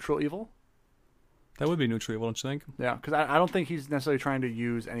just neutral evil? That would be neutral evil, don't you think? Yeah, because I don't think he's necessarily trying to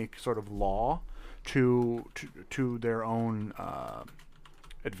use any sort of law to their own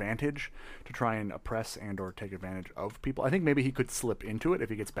advantage to try and oppress and or take advantage of people. I think maybe he could slip into it if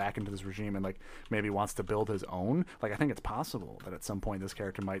he gets back into this regime and like maybe wants to build his own. Like I think it's possible that at some point this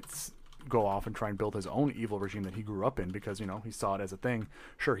character might go off and try and build his own evil regime that he grew up in because he saw it as a thing.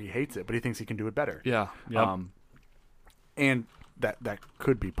 Sure, he hates it, but he thinks he can do it better. Yeah. Yep. And that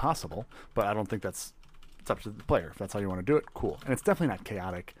could be possible, but I don't think it's up to the player. If that's how you want to do it, cool. And it's definitely not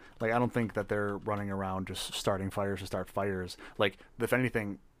chaotic. Like I don't think that they're running around just starting fires to start fires. Like if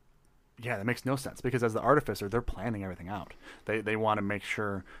anything, yeah, that makes no sense because as the artificer, they're planning everything out. They want to make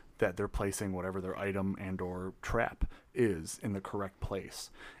sure that they're placing whatever their item and or trap is in the correct place.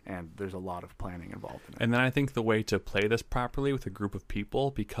 And there's a lot of planning involved in it. And then I think the way to play this properly with a group of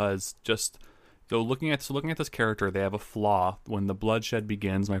people, because just looking at this character, they have a flaw. When the bloodshed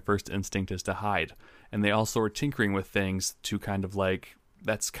begins, my first instinct is to hide. And they also are tinkering with things to kind of like,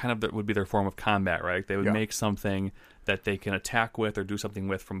 that's kind of would be their form of combat, right? They would make something that they can attack with or do something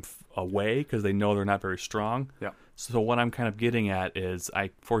with from away because they know they're not very strong. Yeah. So what I'm kind of getting at is I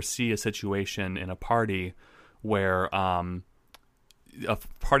foresee a situation in a party where a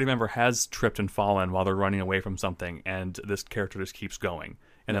party member has tripped and fallen while they're running away from something, and this character just keeps going.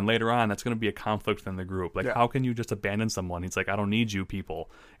 And then later on, that's going to be a conflict within the group. Like, how can you just abandon someone? He's like, I don't need you people.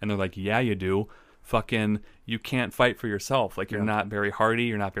 And they're like, yeah, you do. Fucking, you can't fight for yourself. Like, you're not very hardy.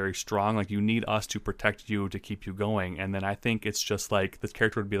 You're not very strong. Like, you need us to protect you to keep you going. And then I think it's just like, this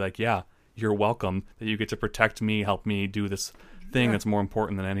character would be like, yeah, you're welcome that you get to protect me, help me do this thing that's more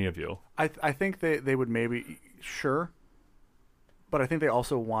important than any of you. I think they would maybe, sure. But I think they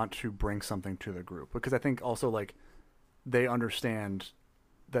also want to bring something to the group. Because I think also, like, they understand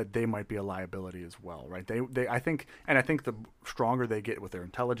that they might be a liability as well, right? I think the stronger they get with their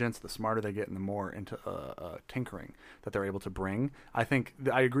intelligence, the smarter they get, and the more into tinkering that they're able to bring. I think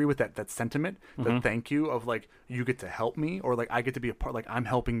I agree with that sentiment, the thank you of like, you get to help me, or like I get to be a part, like I'm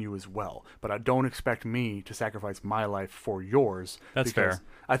helping you as well, but I don't expect me to sacrifice my life for yours. That's fair.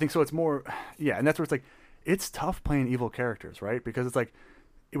 I think so. It's more, yeah, and that's where it's like, it's tough playing evil characters, right? Because it's like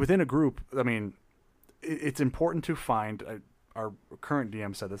within a group. I mean, it's important to find. Our current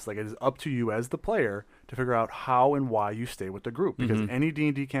DM said this, like it is up to you as the player to figure out how and why you stay with the group, because any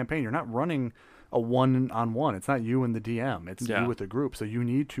D&D campaign, you're not running a one-on-one. It's not you and the DM. It's you with the group. So you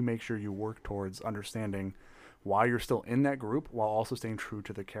need to make sure you work towards understanding why you're still in that group while also staying true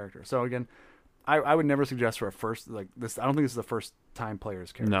to the character. So again, I would never suggest for a first, like this, I don't think this is the first time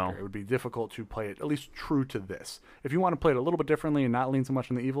player's character. No. It would be difficult to play it at least true to this. If you want to play it a little bit differently and not lean so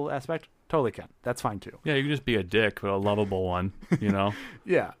much on the evil aspect, totally can. That's fine too. Yeah, you can just be a dick, but a lovable one, you know?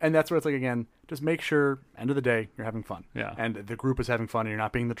 Yeah, and that's where it's like, again, just make sure, end of the day, you're having fun. Yeah. And the group is having fun, and you're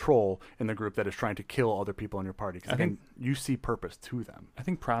not being the troll in the group that is trying to kill other people in your party. Because, again, you see purpose to them. I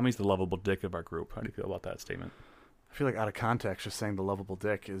think Promi's the lovable dick of our group. How do you feel about that statement? I feel like out of context, just saying the lovable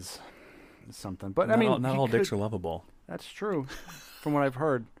dick is something. But, not I mean, not all dicks are lovable. That's true, from what I've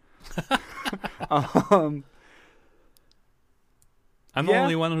heard. I'm the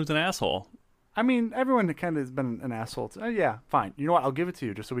only one who's an asshole. I mean, everyone kind of has been an asshole. Yeah, fine. You know what? I'll give it to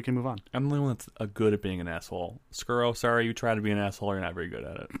you just so we can move on. I'm the only one that's good at being an asshole. Skuro, sorry, you try to be an asshole. You're not very good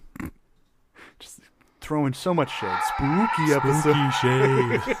at it. Just throwing so much shade. Spooky episode.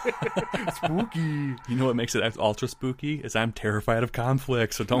 Shade. Spooky. You know what makes it ultra spooky? Is I'm terrified of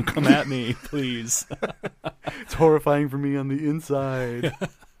conflict, so don't come at me, please. It's horrifying for me on the inside.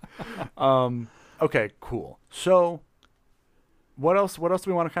 Okay, cool. So what else do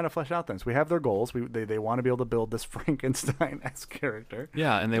we want to kind of flesh out then? So we have their goals. They want to be able to build this Frankenstein-esque character.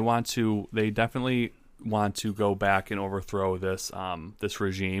 Yeah, and they definitely want to go back and overthrow this this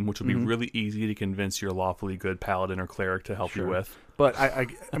regime, which would be really easy to convince your lawfully good paladin or cleric to help you with. But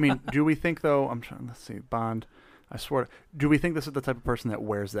I mean, do we think though? Let's see, Bond. I swear. Do we think this is the type of person that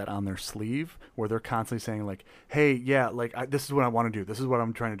wears that on their sleeve, where they're constantly saying like, "Hey, yeah, like this is what I want to do. This is what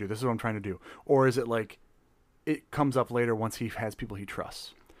I'm trying to do. This is what I'm trying to do," or is it like it comes up later once he has people he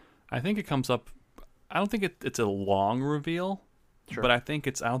trusts? I think it comes up. I don't think it's a long reveal. Sure. But I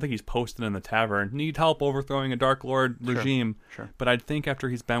don't think he's posted in the tavern, need help overthrowing a Dark Lord regime. Sure. But I'd think after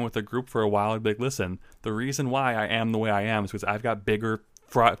he's been with the group for a while, I'd be like, listen, the reason why I am the way I am is because I've got bigger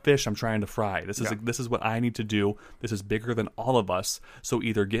fish I'm trying to fry. This is what I need to do. This is bigger than all of us. So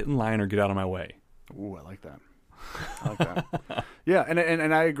either get in line or get out of my way. Ooh, I like that. I like that. Yeah,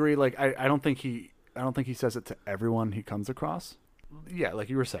 and I agree. Like I don't think he says it to everyone he comes across. Yeah, like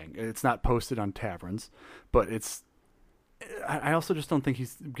you were saying, it's not posted on taverns, but it's. I also just don't think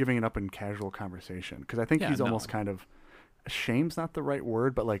he's giving it up in casual conversation, because I think he's almost kind of shame's not the right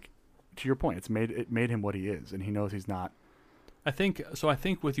word, but like to your point, it made him what he is, and he knows he's not. I think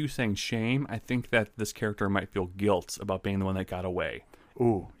with you saying shame, I think that this character might feel guilt about being the one that got away.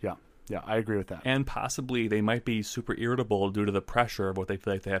 Ooh, yeah, I agree with that. And possibly they might be super irritable due to the pressure of what they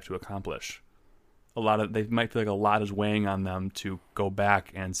feel like they have to accomplish. They might feel like a lot is weighing on them to go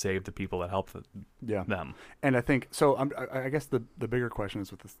back and save the people that helped them. And I think so. I guess the bigger question is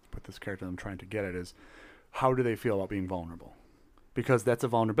with this character I'm trying to get at is, how do they feel about being vulnerable? Because that's a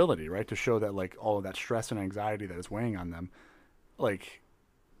vulnerability, right? To show that like all of that stress and anxiety that is weighing on them, like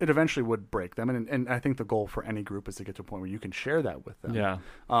it eventually would break them. And I think the goal for any group is to get to a point where you can share that with them. Yeah.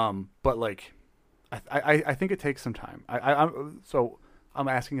 But like, I think it takes some time. So I'm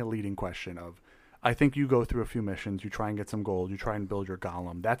asking a leading question of. I think you go through a few missions, you try and get some gold, you try and build your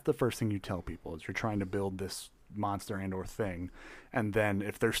golem. That's the first thing you tell people is you're trying to build this monster and or thing. And then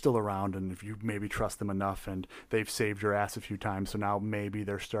if they're still around and if you maybe trust them enough and they've saved your ass a few times, so now maybe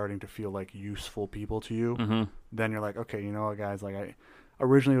they're starting to feel like useful people to you, then you're like, okay, you know what, guys, like I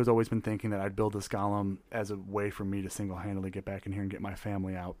originally was always been thinking that I'd build this golem as a way for me to single-handedly get back in here and get my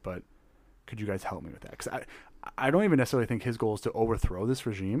family out, but could you guys help me with that? Because I don't even necessarily think his goal is to overthrow this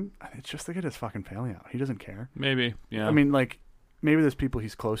regime. It's just to get his fucking family out. He doesn't care. Maybe, yeah. I mean, like, maybe there's people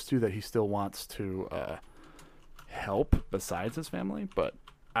he's close to that he still wants to help besides his family. But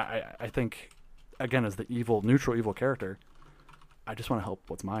I think, again, as the neutral evil character, I just want to help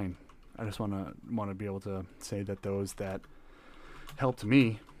what's mine. I just want to be able to say that those that helped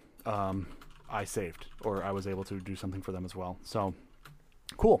me, I saved, or I was able to do something for them as well. So,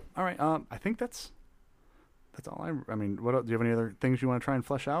 cool. All right. I think that's all. I mean, what else, do you have any other things you want to try and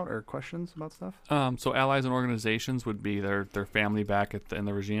flesh out or questions about stuff? So allies and organizations would be their family back in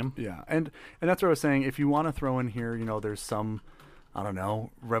the regime. Yeah, and that's what I was saying. If you want to throw in here, there's some, I don't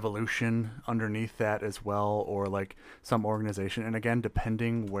know, revolution underneath that as well, or like some organization. And again,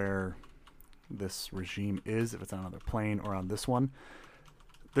 depending where this regime is, if it's on another plane or on this one,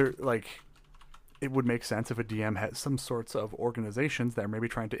 they're like. It would make sense if a DM has some sorts of organizations that are maybe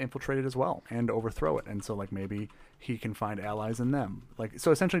trying to infiltrate it as well and overthrow it. And so like maybe he can find allies in them. Like,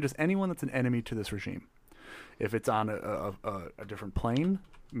 so essentially just anyone that's an enemy to this regime. If it's on a different plane,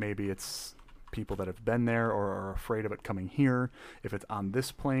 maybe it's people that have been there or are afraid of it coming here. If it's on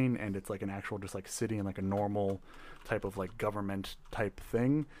this plane and it's like an actual just like city and like a normal type of like government type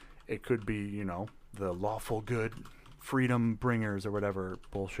thing, it could be, the lawful good freedom bringers or whatever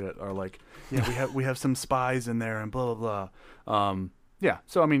bullshit are like, yeah, we have some spies in there and blah blah blah. Yeah,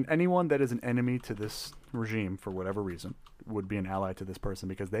 so I mean, anyone that is an enemy to this regime for whatever reason would be an ally to this person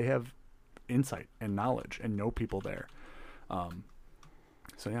because they have insight and knowledge and know people there.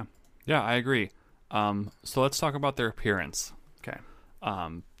 So yeah, I agree. So let's talk about their appearance. Okay.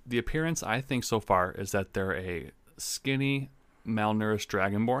 The appearance I think so far is that they're a skinny, malnourished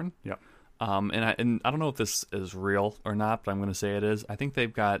dragonborn. Yep. And I don't know if this is real or not, but I'm going to say it is. I think they're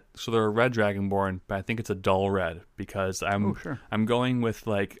a red dragonborn, but I think it's a dull red because I'm going with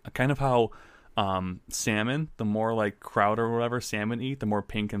like kind of how salmon, the more like kraut or whatever salmon eat, the more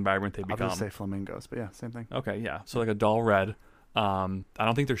pink and vibrant they become. I'll just say flamingos, but yeah, same thing. Okay, yeah. So like a dull red. I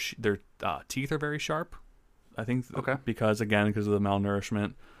don't think their teeth are very sharp. I think because of the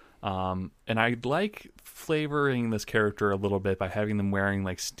malnourishment. And I like flavoring this character a little bit by having them wearing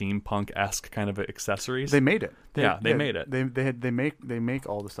like steampunk-esque kind of accessories. They made it. They made it. They make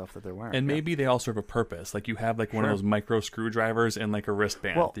all the stuff that they're wearing. And maybe they all serve a purpose. Like you have like one of those micro screwdrivers and like a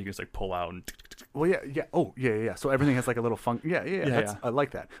wristband that you can just like pull out. And well, yeah. Oh, yeah. So everything has like a little Yeah. I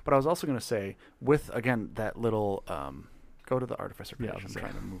like that. But I was also going to say with again that little go to the artificer page. I'm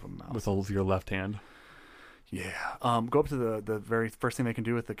trying to move a mouse with your left hand. Yeah. Go up to the very first thing they can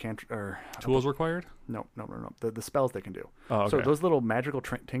do with the Tools required? No. The spells they can do. Oh, okay. So those little magical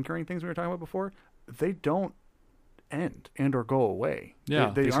tinkering things we were talking about before, they don't end or go away. Yeah,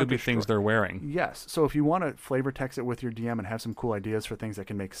 they these aren't could be things they're wearing. Yes. So if you want to flavor text it with your DM and have some cool ideas for things that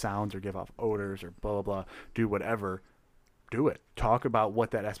can make sounds or give off odors or blah, blah, blah, do whatever, do it. Talk about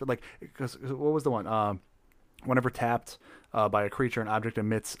what that aspect, like, because what was the one? Whenever tapped by a creature, an object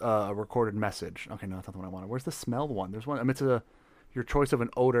emits a recorded message. Okay, no, that's not the one I wanted. Where's the smell one? There's one emits your choice of an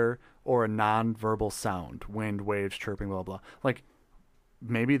odor or a non-verbal sound. Wind, waves, chirping, blah, blah. Like,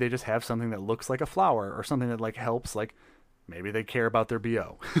 maybe they just have something that looks like a flower or something that, like, helps, like, maybe they care about their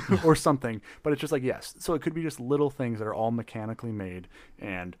BO or something. But it's just like, yes. So it could be just little things that are all mechanically made,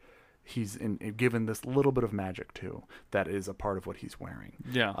 and he's given this little bit of magic, too, that is a part of what he's wearing.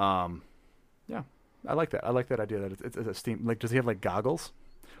 Yeah. Yeah. I like that. I like that idea that it's a steam. Like, does he have like goggles,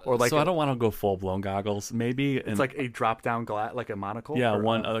 or like? So I don't want to go full blown goggles. Maybe it's like a drop down glass, like a monocle. Yeah, or,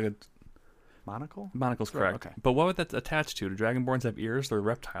 one monocle. Monocle's correct. Okay. But what would that attach to? Do Dragonborns have ears? They're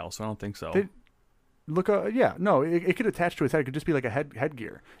reptiles, so I don't think so. Yeah, no, it could attach to his head. It could just be like a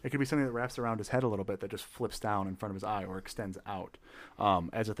headgear. It could be something that wraps around his head a little bit that just flips down in front of his eye or extends out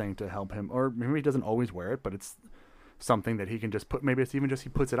as a thing to help him. Or maybe he doesn't always wear it, but it's something that he can just put. Maybe it's even just he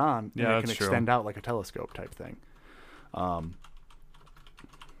puts it on and it can extend out like a telescope type thing. I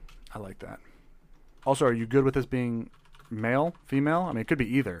like that. Also, are you good with this being male, female? I mean, it could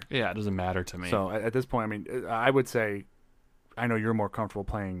be either. Yeah, it doesn't matter to me. So at this point, I mean, I would say, I know you're more comfortable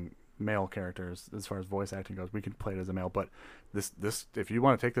playing male characters as far as voice acting goes. We could play it as a male, but this if you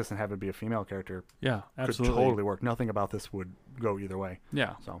want to take this and have it be a female character, yeah, absolutely, could totally work. Nothing about this would go either way.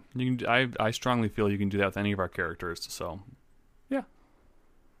 Yeah, so you can. I strongly feel you can do that with any of our characters. So yeah,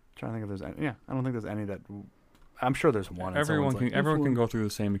 trying to think if there's any. Yeah, I don't think there's any that. I'm sure there's one. Everyone can go through the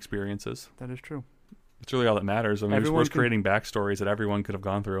same experiences. That is true. It's really all that matters. I mean, we're creating backstories that everyone could have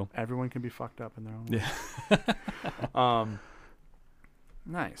gone through. Everyone can be fucked up in their own way. Yeah.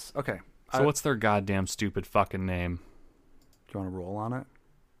 Nice. Okay. So what's their goddamn stupid fucking name? Do you want to roll on it?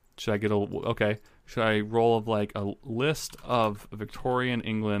 Should I get okay? Should I roll of like a list of Victorian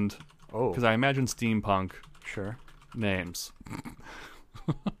England? Oh, because I imagine steampunk. Sure. Names.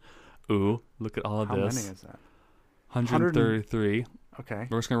 Ooh, look at all of this. How many is that? 133. Okay.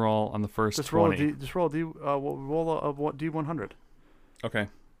 We're just gonna roll on the first 20. Just roll a D100. Okay.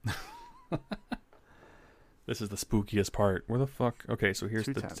 This is the spookiest part. Where the fuck? Okay, so here's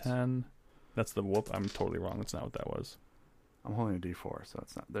the 10. That's the whoop. I'm totally wrong. That's not what that was. I'm holding a D4, so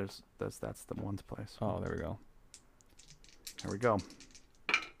it's not. That's the ones place. Oh, there we go. There we go.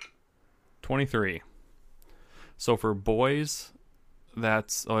 23. So for boys,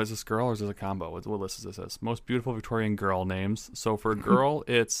 that's is this girl or is this a combo? What list is this as? Most beautiful Victorian girl names. So for girl,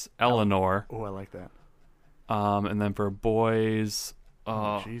 it's Eleanor. Oh, I like that. And then for boys.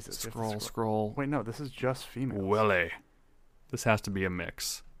 Jesus! Scroll. Wait, no, this is just females. Willie. This has to be a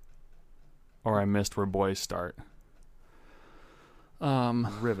mix. Or I missed where boys start.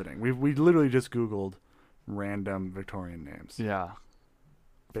 Riveting. We literally just Googled random Victorian names. Yeah.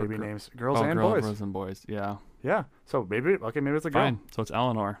 Baby names, girls and boys. Girls and boys. Yeah. Yeah. So maybe it's a girl. Fine. So it's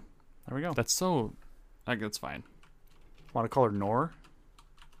Eleanor. There we go. That's so. I guess it's fine. Want to call her Nor?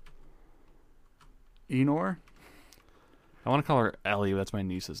 Enor? I want to call her Ellie. That's my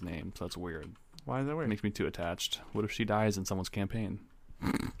niece's name, so that's weird. Why is that weird? It makes me too attached. What if she dies in someone's campaign?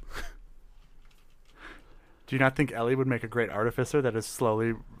 Do you not think Ellie would make a great artificer that is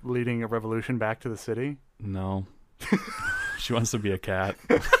slowly leading a revolution back to the city? No. She wants to be a cat.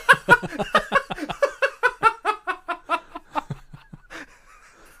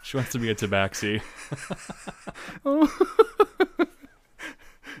 She wants to be a tabaxi. Oh.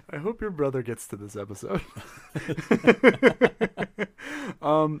 I hope your brother gets to this episode.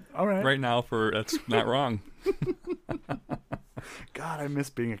 All right. Right now, that's not wrong. God, I miss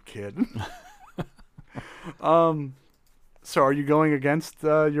being a kid. So are you going against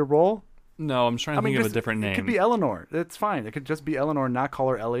your role? No, I'm trying to think of a different name. It could be Eleanor. It's fine. It could just be Eleanor, not call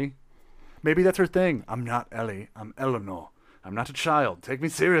her Ellie. Maybe that's her thing. I'm not Ellie. I'm Eleanor. I'm not a child. Take me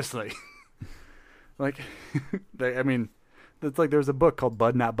seriously. It's like there's a book called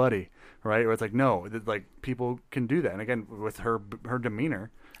Bud Not Buddy, right? Where it's like, no, like people can do that. And again, with her demeanor.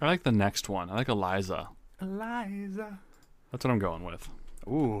 I like the next one. I like Eliza. Eliza. That's what I'm going with.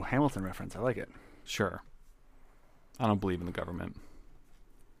 Ooh, Hamilton reference. I like it. Sure. I don't believe in the government.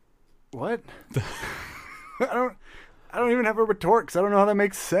 What? I don't even have a retort because I don't know how that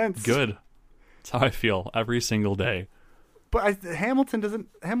makes sense. Good. That's how I feel every single day. But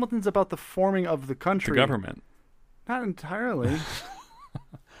Hamilton's about the forming of the country. The government. Not entirely.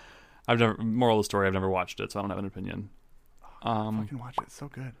 Moral of the story, I've never watched it, so I don't have an opinion. Fucking watch it. It's so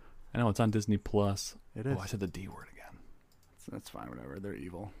good. I know it's on Disney Plus. It is. Oh, I said the D word again. That's fine. Whatever. They're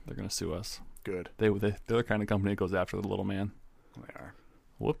evil. They're gonna sue us. Good. They're the kind of company that goes after the little man. They are.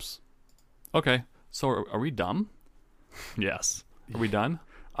 Whoops. Okay, so are we dumb? Yes. Are we done?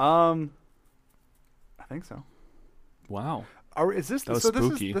 I think so. Wow. Is this That was so?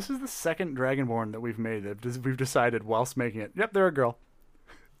 spooky. This is the second Dragonborn that we've made. We've decided whilst making it. Yep, they're a girl.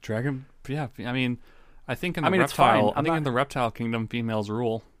 Dragon. Yeah. I mean, I think in it's fine. in the reptile kingdom, females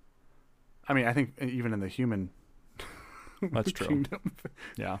rule. I mean, I think even in the human That's true. kingdom,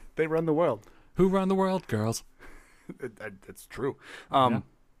 Yeah. they run the world. Who run the world, girls? It's true. Yeah.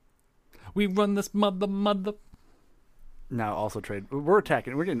 We run this mother. Now also trade. We're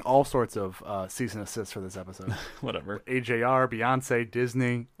attacking. We're getting all sorts of cease and assist for this episode. Whatever. AJR, Beyonce,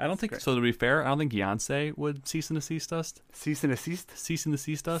 Disney. I don't think so. To be fair, I don't think Beyonce would cease and desist us. Cease and assist. Cease and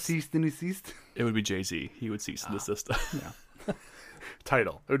desist us. Cease and assist. It would be Jay-Z. He would cease and desist us. Yeah.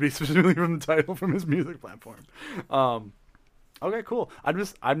 Title. It would be specifically from the title from his music platform. Okay, cool.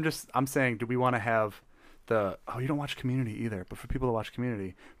 I'm saying, do we want to have you don't watch Community either, but for people to watch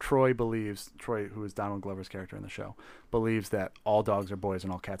Community, Troy, who is Donald Glover's character in the show, believes that all dogs are boys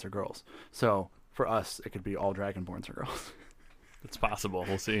and all cats are girls. So for us, it could be all Dragonborns are girls. It's possible.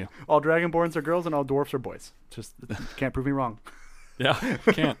 We'll see. All Dragonborns are girls and all dwarfs are boys. Just can't prove me wrong. Yeah,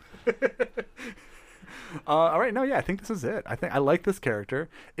 can't. All right, no, yeah, I think this is it. I like this character.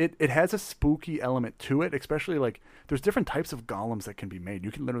 It has a spooky element to it, especially like there's different types of golems that can be made.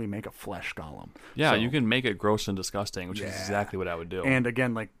 You can literally make a flesh golem. Yeah, So- you can make it gross and disgusting, which is exactly what I would do. And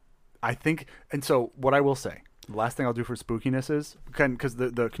again, like I think, and so what I will say, the last thing I'll do for spookiness is because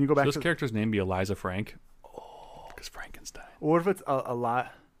the can you go back Should to this character's name be Eliza Frank? Oh, because Frankenstein. or if it's a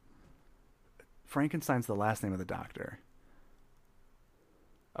lot. Frankenstein's the last name of the doctor.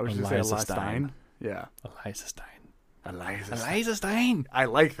 I was just gonna say Eliza Eliza Stein. Stein. Yeah, Eliza Stein. Eliza. Stein. Eliza Stein. I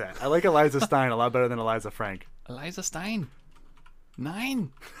like that. I like Eliza Stein a lot better than Eliza Frank. Eliza Stein.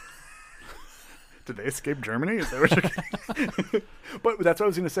 9. Did they escape Germany? Is that what you're But that's what I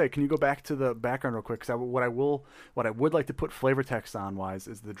was going to say. Can you go back to the background real quick? Because what I would like to put flavor text on wise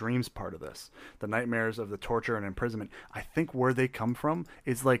is the dreams part of this, the nightmares of the torture and imprisonment. I think where they come from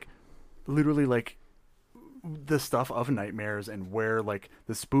is like literally like the stuff of nightmares, and where like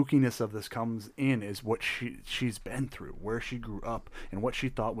the spookiness of this comes in is what she's been through, where she grew up, and what she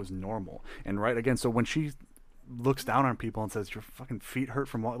thought was normal. And right again, so when she looks down on people and says your fucking feet hurt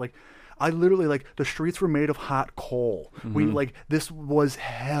from what, like I literally like the streets were made of hot coal. We like this was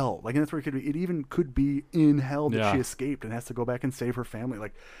hell. Like, and that's where it even could be in hell that she escaped and has to go back and save her family.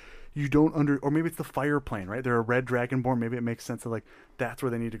 Like you don't or maybe it's the fire plane, right? They're a red dragonborn. Maybe it makes sense that like that's where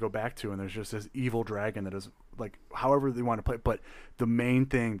they need to go back to, and there's just this evil dragon that is like however they want to play. But the main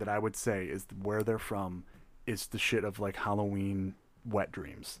thing that I would say is where they're from is the shit of like Halloween wet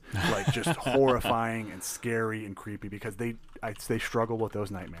dreams, like just horrifying and scary and creepy, because they struggle with those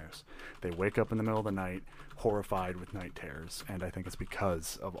nightmares. They wake up in the middle of the night horrified with night terrors, and I think it's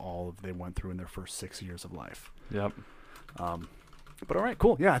because of all they went through in their first 6 years of life. Yep. But all right,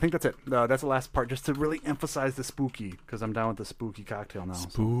 cool. Yeah, I think that's it. That's the last part, just to really emphasize the spooky, because I'm down with the spooky cocktail now.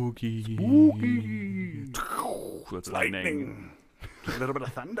 Spooky. Spooky. That's lightning. Lightning. A little bit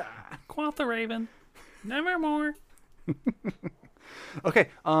of thunder. Quoth the raven. Nevermore. Okay.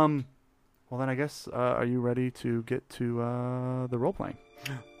 Well, then I guess, are you ready to get to the role playing?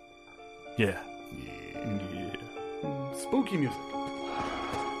 Yeah. Spooky music.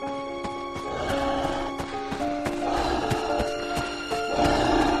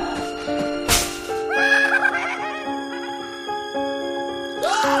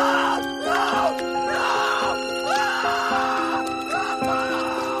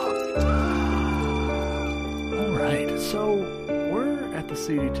 So we're at the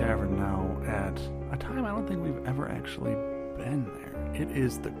CD Tavern now at a time I don't think we've ever actually been there. It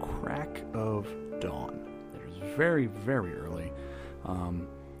is the crack of dawn. It is very, very early.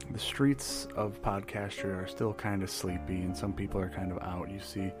 The streets of Podcastria are still kind of sleepy, and some people are kind of out. You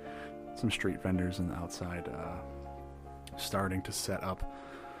see some street vendors on the outside starting to set up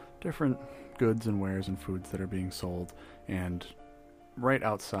different goods and wares and foods that are being sold. And right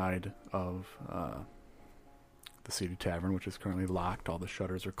outside of the CD Tavern, which is currently locked, all the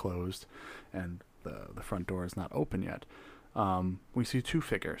shutters are closed, and the front door is not open yet. We see two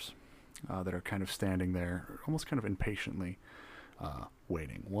figures that are kind of standing there, almost kind of impatiently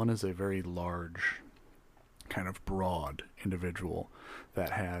waiting. One is a very large, kind of broad individual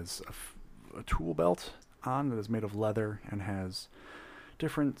that has a tool belt on that is made of leather and has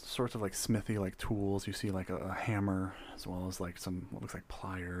different sorts of like smithy like tools. You see like a hammer, as well as like some what looks like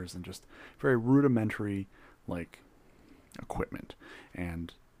pliers, and just very rudimentary like equipment.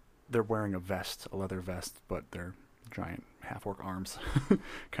 And they're wearing a leather vest, but they're giant half-orc arms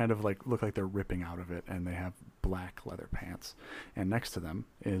kind of like look like they're ripping out of it, and they have black leather pants. And next to them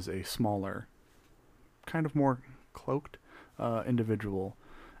is a smaller, kind of more cloaked individual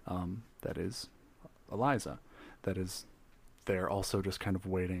that is Eliza, that is there also just kind of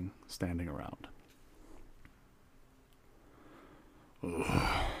waiting, standing around.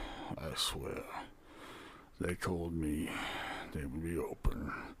 I swear, they told me they would be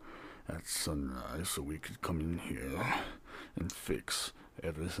open at sunrise so we could come in here and fix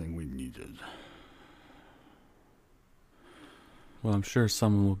everything we needed. Well, I'm sure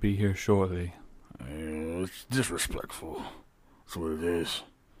someone will be here shortly. It's disrespectful. That's what it is.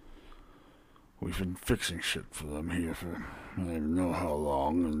 We've been fixing shit for them here for I don't even know how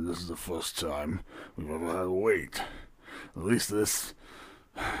long, and this is the first time we've ever had to wait. At least this...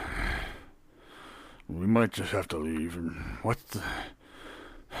 We might just have to leave, and what's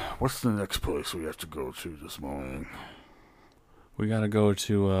the next place we have to go to this morning? We gotta go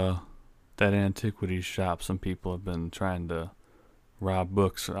to that antiquities shop. Some people have been trying to rob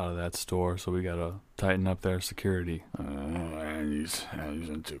books out of that store, so we gotta tighten up their security. Annie's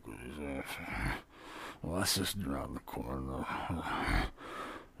Antiquities. Well, that's just around the corner.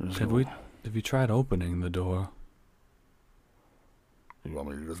 Have you tried opening the door? You want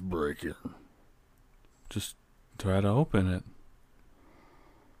me to just break it? Just try to open it.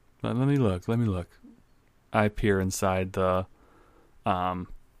 Let me look. I peer inside the,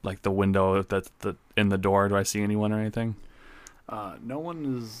 like the window that's in the door. Do I see anyone or anything? No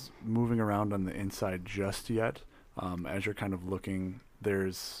one is moving around on the inside just yet. As you're kind of looking,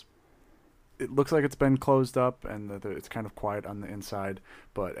 it looks like it's been closed up and that it's kind of quiet on the inside.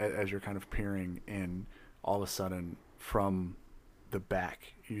 But as you're kind of peering in, all of a sudden from the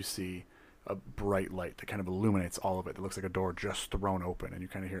back, you see a bright light that kind of illuminates all of it. It looks like a door just thrown open, and you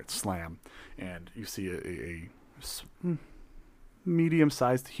kind of hear it slam. And you see a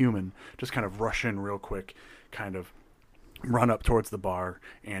medium-sized human just kind of rush in real quick, kind of run up towards the bar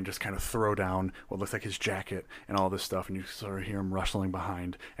and just kind of throw down what looks like his jacket and all this stuff, and you sort of hear him rustling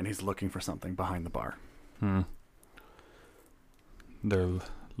behind, and he's looking for something behind the bar.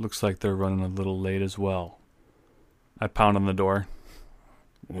 Looks like they're running a little late as well. I pound on the door.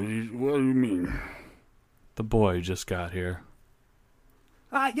 What do you mean? The boy just got here.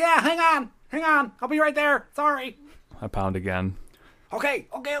 Yeah, hang on. I'll be right there. Sorry. I pound again. Okay.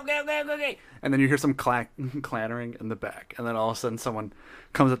 And then you hear some clattering in the back. And then all of a sudden someone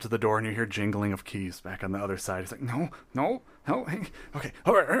comes up to the door and you hear jingling of keys back on the other side. He's like, no. Okay.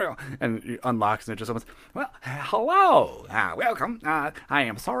 All right. And he unlocks and it just opens. Well, hello. Welcome. I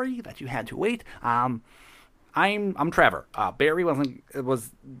am sorry that you had to wait. I'm Trevor. Barry was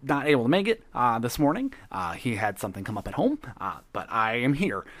not able to make it this morning. He had something come up at home, but I am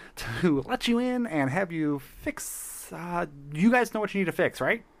here to let you in and have you fix. You guys know what you need to fix,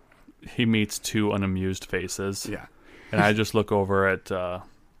 right? He meets two unamused faces. Yeah. And I just look over at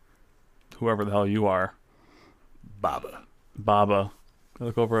whoever the hell you are. Baba. I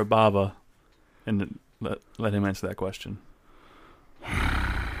look over at Baba and let him answer that question.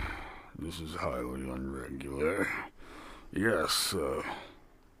 This is highly unregular. Yes,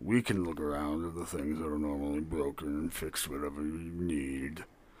 we can look around at the things that are normally broken and fix whatever you need.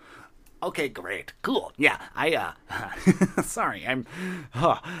 Okay, great. Cool. Yeah, sorry,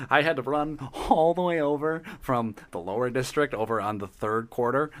 I had to run all the way over from the lower district over on the third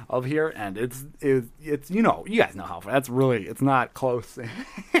quarter of here, and it's you guys know how far. It's not close,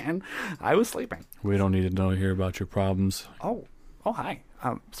 and I was sleeping. We don't need to hear about your problems. Oh, hi.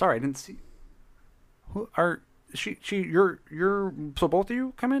 Sorry, I didn't see. Who are you're so both of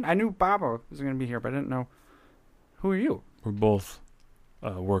you come in? I knew Baba was going to be here, but I didn't know. Who are you? We're both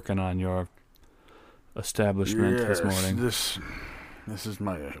working on your establishment this morning. This is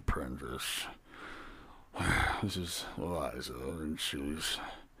my apprentice. This is Eliza, and she's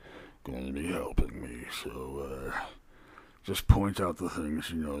going to be helping me. So just point out the things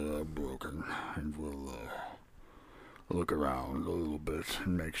that are broken, and we'll look around a little bit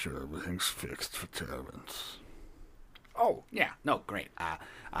and make sure everything's fixed for Terrence. Oh, yeah. No, great.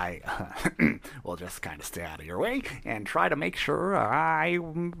 I will just kind of stay out of your way and try to make sure I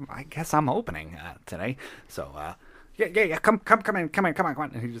guess I'm opening today. So, yeah. Come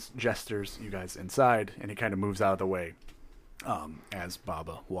on. And he just gestures you guys inside, and he kind of moves out of the way as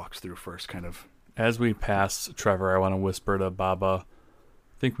Baba walks through first, kind of. As we pass Trevor, I want to whisper to Baba,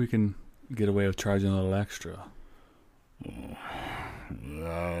 I think we can get away with charging a little extra.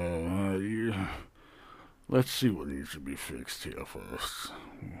 Let's see what needs to be fixed here first.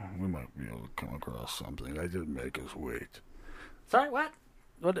 We might be able to come across something. I did make us wait. Sorry, what?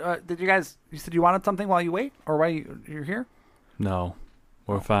 What did you guys? You said you wanted something while you wait, or while you're here? No,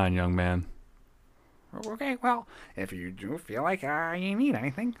 we're fine, young man. Okay, well, if you do feel like you need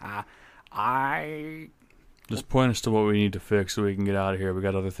anything, I... Just point us to what we need to fix so we can get out of here. We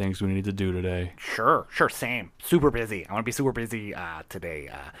got other things we need to do today. Sure, same. Super busy. I want to be super busy today.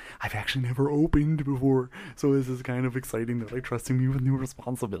 I've actually never opened before, so this is kind of exciting. They're like trusting me with new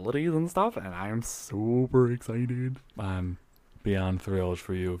responsibilities and stuff, and I'm super excited. I'm beyond thrilled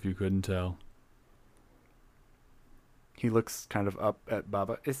for you, if you couldn't tell. He looks kind of up at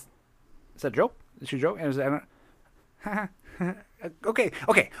Baba. Is that Joe? Is she Joe? Is that... Okay.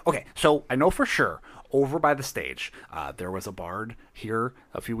 So I know for sure over by the stage, there was a bard here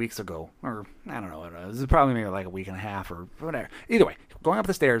a few weeks ago, or I don't know. It was probably maybe like a week and a half or whatever. Either way, going up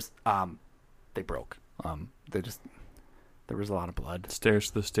the stairs, they broke. There was a lot of blood. Stairs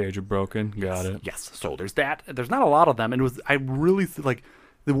to the stage are broken. Got it. Yes. So there's that. There's not a lot of them, and I really like.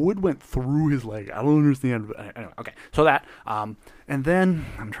 The wood went through his leg. I don't understand. But anyway, okay. So that, and then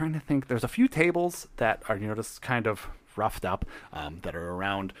I'm trying to think. There's a few tables that are, just kind of roughed up, that are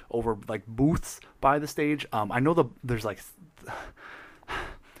around over like booths by the stage. I know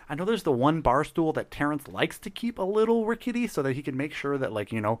there's the one bar stool that Terrence likes to keep a little rickety so that he can make sure that,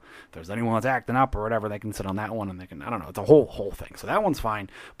 like, if there's anyone that's acting up or whatever, they can sit on that one and they can, I don't know, it's a whole thing. So that one's fine.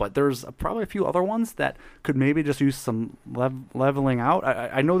 But there's probably a few other ones that could maybe just use some leveling out.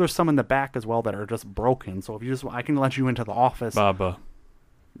 I know there's some in the back as well that are just broken. So if I can let you into the office. Baba.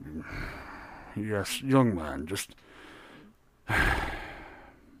 Yes, young man, just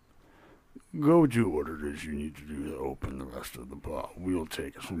go do what it is you need to do to open the rest of the bar. We'll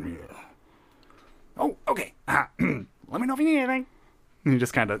take it from here. Oh, okay. Let me know if you need anything. And he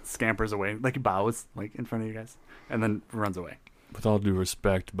just kind of scampers away, like he bows, like in front of you guys, and then runs away. With all due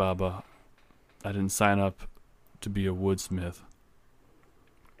respect, Baba, I didn't sign up to be a woodsmith.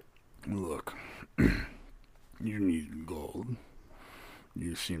 Look, you need gold.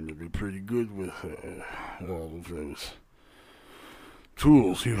 You seem to be pretty good with all of those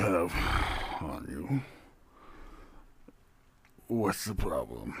tools you have on you. What's the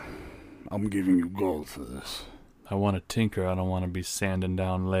problem? I'm giving you gold for this. I want to tinker. I don't want to be sanding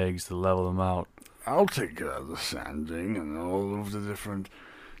down legs to level them out. I'll take care of the sanding and all of the different...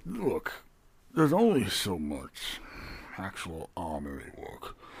 Look, there's only so much actual armory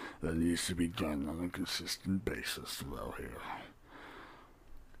work that needs to be done on a consistent basis around here.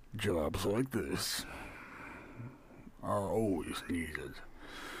 Jobs like this are always needed.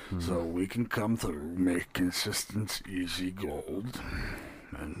 So we can come through, make consistent, easy gold,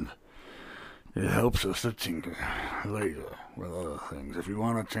 and it helps us to tinker later with other things. If you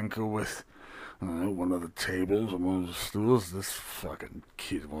want to tinker with one of the tables or one of the stools, this fucking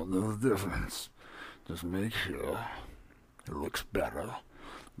kid won't know the difference. Just make sure it looks better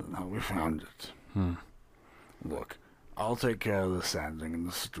than how we found it. Look, I'll take care of the sanding and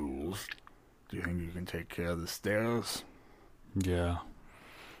the stools. Do you think you can take care of the stairs? Yeah.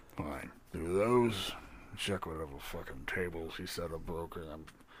 Fine. Do those. Check whatever fucking tables he said are broken.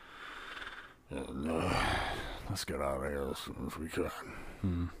 And let's get out of here as soon as we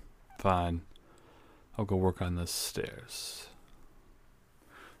can. Fine. I'll go work on the stairs.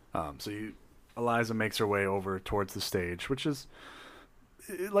 So Eliza makes her way over towards the stage, which is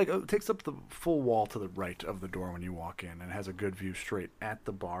it takes up the full wall to the right of the door when you walk in, and has a good view straight at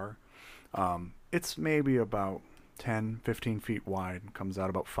the bar. It's maybe about 10, 15 feet wide, and comes out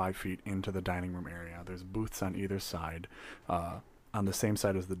about 5 feet into the dining room area. There's booths on either side, on the same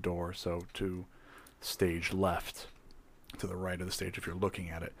side as the door, so to stage left, to the right of the stage if you're looking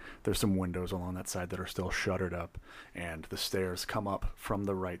at it. There's some windows along that side that are still shuttered up, and the stairs come up from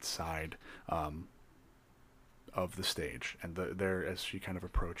the right side of the stage. And there, as she kind of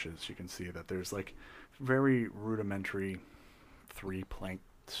approaches, you can see that there's like very rudimentary 3-plank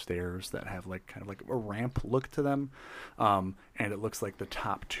stairs that have like kind of like a ramp look to them, and it looks like the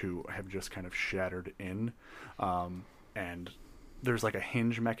top 2 have just kind of shattered in, and there's like a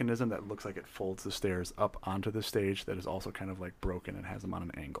hinge mechanism that looks like it folds the stairs up onto the stage that is also kind of like broken and has them on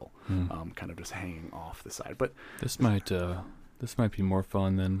an angle, kind of just hanging off the side. But this might be more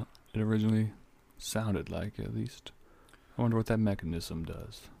fun than it originally sounded like, at least. I wonder what that mechanism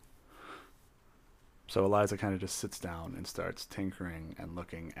does. So Eliza kind of just sits down and starts tinkering and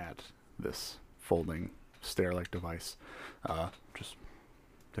looking at this folding stair-like device. Just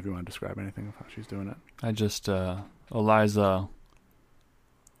if you want to describe anything of how she's doing it. Eliza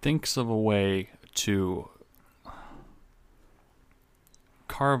thinks of a way to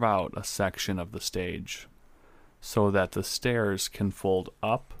carve out a section of the stage so that the stairs can fold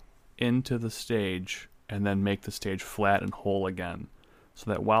up into the stage and then make the stage flat and whole again.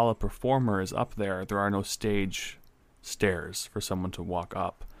 So that while a performer is up there, there are no stage stairs for someone to walk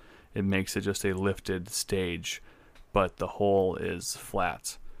up. It makes it just a lifted stage, but the whole is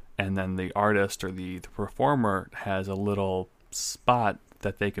flat. And then the artist or the performer has a little spot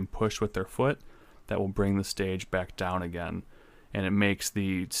that they can push with their foot that will bring the stage back down again. And it makes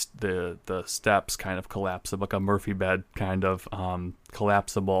the steps kind of collapsible, like a Murphy bed kind of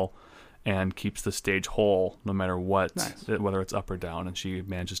collapsible, and keeps the stage whole no matter what, Nice. whether it's up or down. And she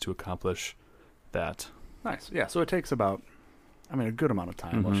manages to accomplish that. Nice. Yeah, so it takes about, a good amount of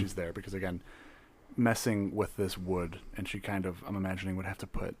time while Mhm. she's there, because, again, messing with this wood, and she kind of, I'm imagining, would have to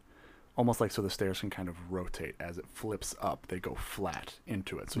put, almost like so the stairs can kind of rotate. As it flips up, they go flat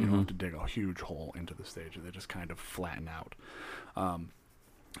into it, so you don't have to dig a huge hole into the stage. They just kind of flatten out.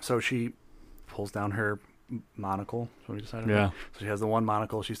 So she pulls down her monocle. So we decided. Yeah. So she has the one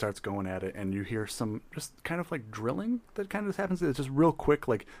monocle. She starts going at it, and you hear some just kind of like drilling that kind of happens. It's just real quick,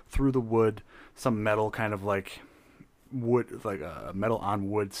 like through the wood, some metal kind of like wood, like metal on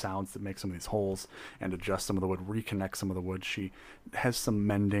wood sounds that make some of these holes and adjust some of the wood, reconnect some of the wood. She has some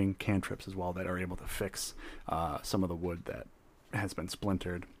mending cantrips as well that are able to fix some of the wood that has been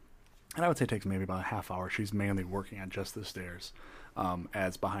splintered. And I would say it takes maybe about a half hour. She's mainly working on just the stairs,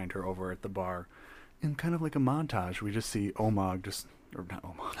 as behind her over at the bar, in kind of like a montage, we just see Omag or not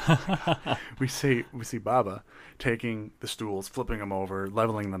Omag. we see Baba taking the stools, flipping them over,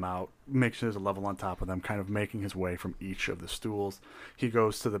 leveling them out, make sure there's a level on top of them, kind of making his way from each of the stools. He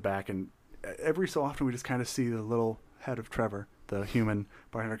goes to the back, and every so often we just kind of see the little head of Trevor, the human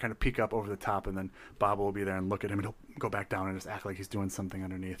bartender, kind of peek up over the top, and then Baba will be there and look at him, and he'll go back down and just act like he's doing something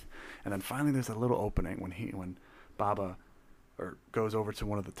underneath. And then finally there's a little opening when Baba goes over to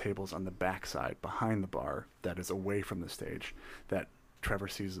one of the tables on the backside behind the bar that is away from the stage, that Trevor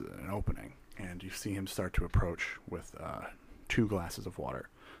sees an opening, and you see him start to approach with 2 glasses of water,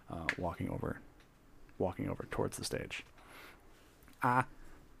 walking over towards the stage.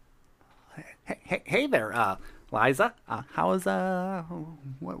 Hey there, Liza. How is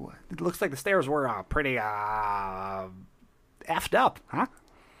what? It looks like the stairs were pretty effed up, huh?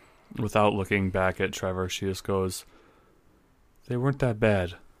 Without looking back at Trevor, she just goes, "They weren't that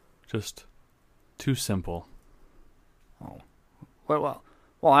bad. Just too simple." Oh, well.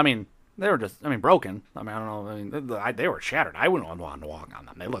 They were just, broken. I don't know. They were shattered. I wouldn't want to walk on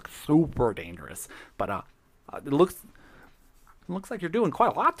them. They look super dangerous. But it looks like you're doing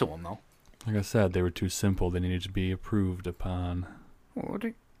quite a lot to them, though. Like I said, they were too simple. They needed to be improved upon. What do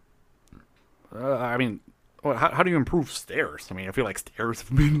you... how do you improve stairs? I feel like stairs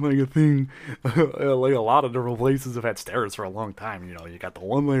have been like a thing. Like a lot of different places have had stairs for a long time. You got the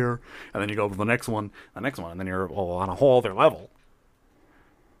one layer, and then you go to the next one, and then you're on a whole other level.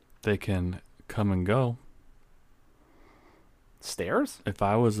 They can come and go. Stairs? If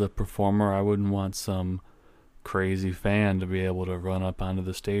I was a performer, I wouldn't want some crazy fan to be able to run up onto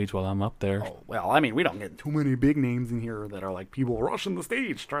the stage while I'm up there. Oh, well, we don't get too many big names in here that are like people rushing the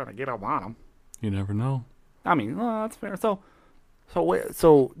stage trying to get up on them. You never know. That's fair. So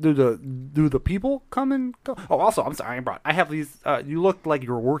do the people come and go? Oh, also, I'm sorry, I have these. You look like you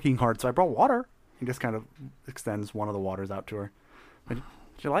were working hard, so I brought water. He just kind of extends one of the waters out to her. Would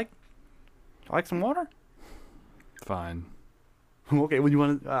you like some water? Fine. Okay. Well, you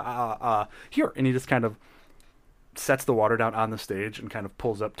want to here? And he just kind of sets the water down on the stage and kind of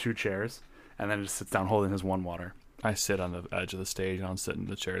pulls up 2 chairs, and then just sits down holding his one water. I sit on the edge of the stage, and I'll sit in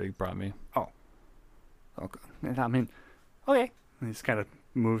the chair that he brought me. Oh. Okay. Okay. And he just kind of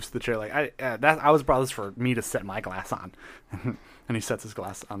moves the chair like I was brought this for me to set my glass on, and he sets his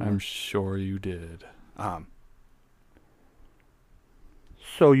glass on. I'm sure you did.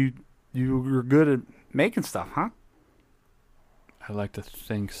 So you're good at making stuff, huh? I like to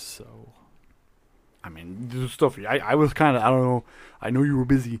think so. The stuff. I was kind of, I don't know. I know you were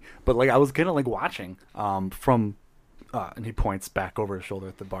busy, but like I was kind of like watching from. And he points back over his shoulder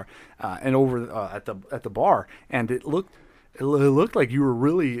at the bar, and over at the bar, and it looked like you were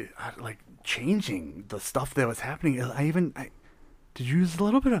really like changing the stuff that was happening. Did you use a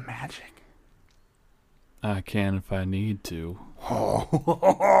little bit of magic? I can if I need to.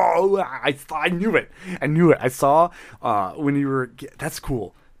 Oh, I knew it. I saw when you were. That's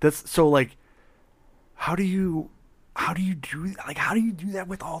cool. That's so like. How do you do that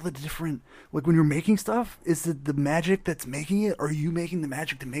with all the different, like when you're making stuff? Is it the magic that's making it, or are you making the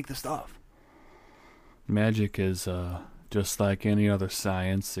magic to make the stuff? Magic is just like any other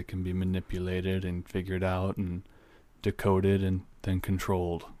science. It can be manipulated and figured out and decoded and then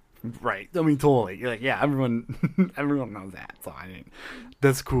controlled. Right. I mean, totally. You're like, yeah, everyone, everyone knows that. So I mean,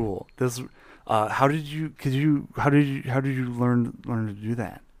 that's cool. This, how did you learn to do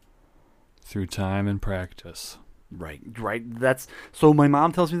that? Through time and practice. Right. That's so. My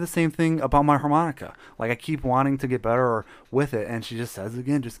mom tells me the same thing about my harmonica. Like I keep wanting to get better with it, and she just says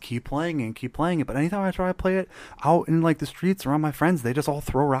again, just keep playing and keep playing it. But anytime I try to play it out in like the streets around my friends, they just all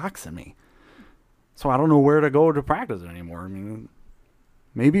throw rocks at me. So I don't know where to go to practice it anymore. I mean,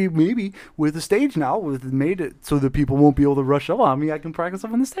 maybe with the stage now, with made it so that people won't be able to rush up on me, I can practice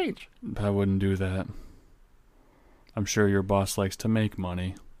up on the stage. I wouldn't do that. I'm sure your boss likes to make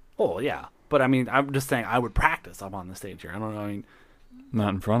money. Oh yeah. But I mean, I'm just saying I would practice up on the stage here. I don't know. I mean,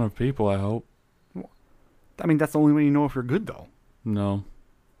 not in front of people, I hope. I mean, that's the only way you know if you're good, though. No.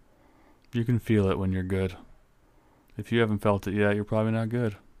 You can feel it when you're good. If you haven't felt it yet, you're probably not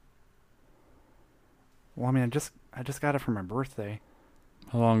good. Well, I mean, I just got it for my birthday.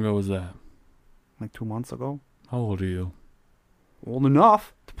 How long ago was that? Like 2 months ago. How old are you? Old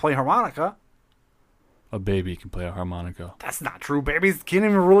enough to play harmonica. A baby can play a harmonica. That's not true. Babies can't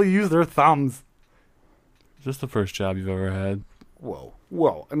even really use their thumbs. Is this the first job you've ever had? Whoa.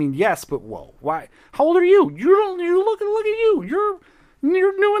 I mean, yes, but whoa. Why? How old are you? You look at you.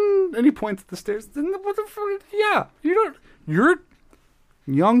 You're doing. And he points at the stairs. What the fuck? Yeah, you're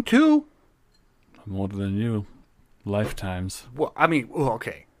young too. I'm older than you. Lifetimes. Well, I mean,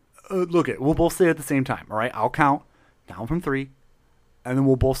 okay. Look we'll both say it at the same time. All right, I'll count down from 3. And then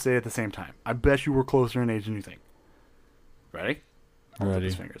we'll both say it at the same time. I bet you we're closer in age than you think. Ready? Hold up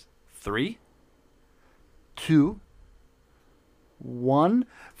his fingers. 3, 2, 1,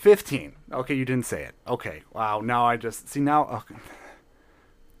 15. Okay, you didn't say it. Okay. Wow. Now I just see now. Okay.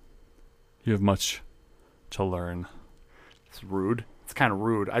 You have much to learn. It's rude. It's kind of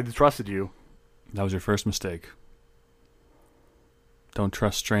rude. I trusted you. That was your first mistake. Don't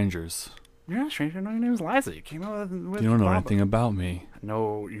trust strangers. You're not a stranger. No, your name is Liza. You came out with You don't know Baba. anything about me.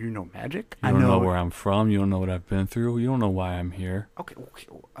 No, you know magic. You don't know where I'm from. You don't know what I've been through. You don't know why I'm here. Okay.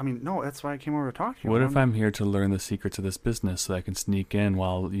 I mean, no, that's why I came over to talk to you. What if I'm here to learn the secrets of this business so I can sneak in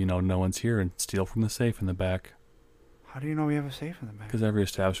while, no one's here and steal from the safe in the back? How do you know we have a safe in the back? Because every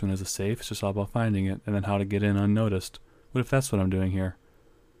establishment has a safe. It's just all about finding it and then how to get in unnoticed. What if that's what I'm doing here?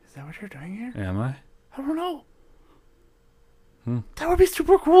 Is that what you're doing here? Am I? I don't know. That would be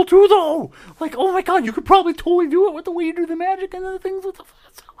super cool too, though. Like, oh my god, you could probably totally do it with the way you do the magic and the things with the.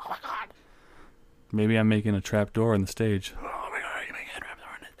 Oh my god. Maybe I'm making a trap door on the stage. Oh my god, are you making a trap door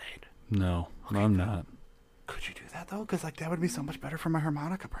on the stage? No, okay, I'm not. Could you do that though? Because like that would be so much better for my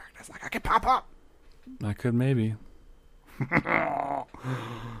harmonica practice. Like I could pop up. I could maybe.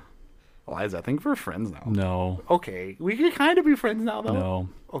 Liza, I think we're friends now. No. Okay, we could kind of be friends now, though. No.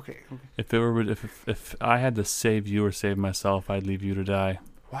 Okay. If I had to save you or save myself, I'd leave you to die.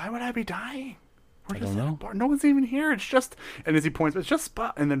 Why would I be dying? We're I just don't at a know. bar. No one's even here. It's just. And as he points, it's just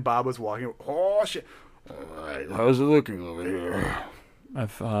Bob. And then Bob was walking. Oh shit! All right, how's it looking over here?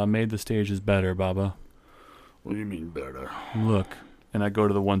 I've made the stages better, Baba. What do you mean better? Look, and I go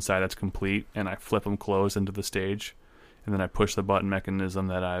to the one side that's complete, and I flip them closed into the stage, and then I push the button mechanism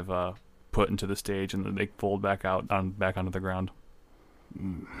that I've put into the stage, and then they fold back out back onto the ground.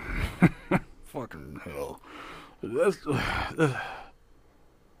 Fucking hell. That's...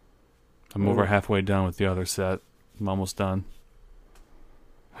 I'm over halfway done with the other set. I'm almost done.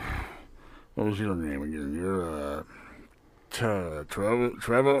 What was your name again? You're,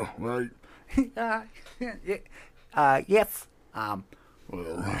 Trevor, right? Yes. Well,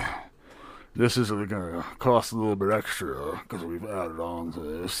 this is gonna cost a little bit extra, because we've added on to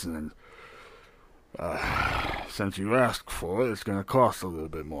this, and since you asked for it, it's gonna cost a little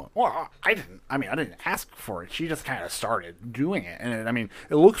bit more. Well, I didn't ask for it. She just kind of started doing it, and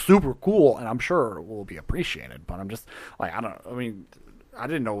it looks super cool, and I'm sure it will be appreciated. But I'm just like, I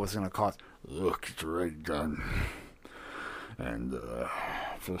didn't know it was gonna cost. Look, it's already done. And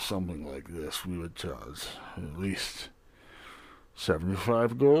for something like this, we would charge at least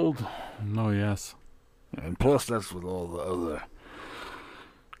 75 gold. Oh, yes. And plus, that's with all the other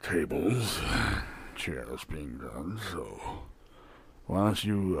tables, chairs being done. So, why don't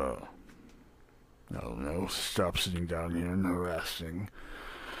you, I don't know, stop sitting down here and harassing.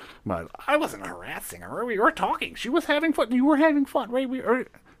 But I wasn't harassing her. We were talking. She was having fun. You were having fun, right?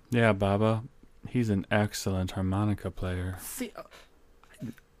 Yeah, Baba. He's an excellent harmonica player. See,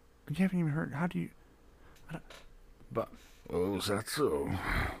 you haven't even heard. How do you? But oh, is that so?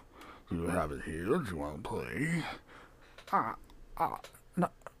 Do you have it here? Do you want to play? No.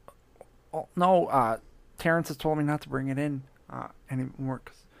 Oh, no. Terrence has told me not to bring it in anymore.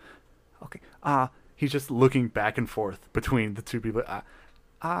 Okay. he's just looking back and forth between the two people.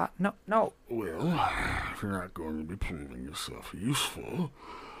 No. Well, if you're not going to be proving yourself useful,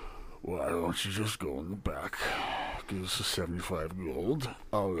 why don't you just go in the back, give us the 75 gold,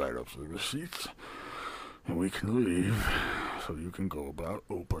 I'll write up the receipts, and we can leave, so you can go about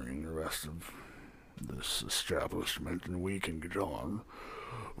opening the rest of this establishment, and we can get on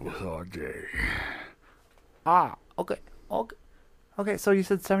with our day. Okay, so you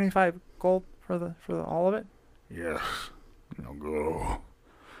said 75 gold for the all of it? Yes, now go.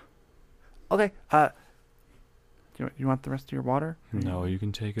 Okay, you want the rest of your water? No, you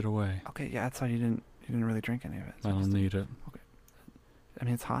can take it away. Okay, yeah, that's why you didn't really drink any of it. So I don't need it. I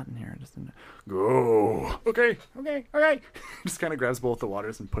mean, it's hot in here. Go. Okay. Just kind of grabs both the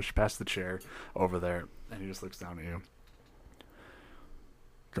waters and pushes past the chair over there, and he just looks down at you.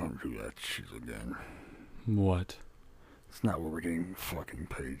 Don't do that shit again. What? It's not what we're getting fucking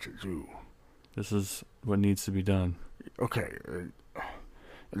paid to do. This is what needs to be done. Okay,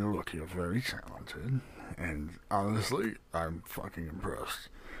 and look, you're very talented, and honestly, I'm fucking impressed.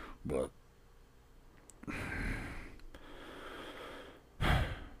 But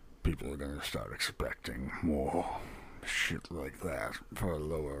people are gonna start expecting more shit like that for a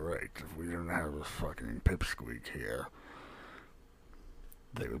lower rate. If we didn't have a fucking pipsqueak here,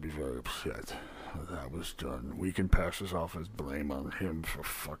 they would be very upset that was done. We can pass this off as blame on him for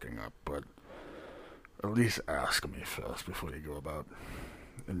fucking up, but at least ask me first before you go about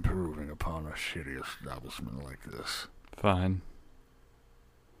improving upon a shitty establishment like this. Fine.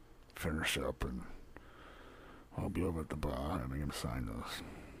 Finish up and I'll be over at the bar having him sign this.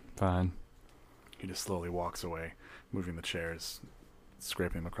 Fine. He just slowly walks away, moving the chairs,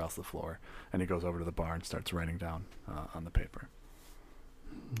 scraping them across the floor, and he goes over to the bar and starts writing down on the paper.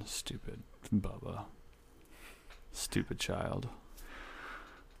 Stupid Bubba. Stupid child.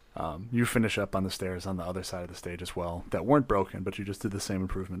 You finish up on the stairs on the other side of the stage as well that weren't broken, but you just did the same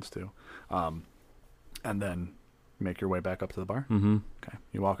improvements too. And then make your way back up to the bar. Mm-hmm. Okay.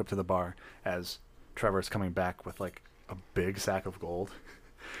 You walk up to the bar as Trevor's coming back with like a big sack of gold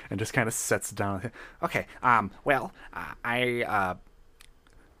and just kind of sets down. Okay.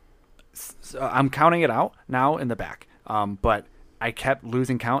 So I'm counting it out now in the back. But I kept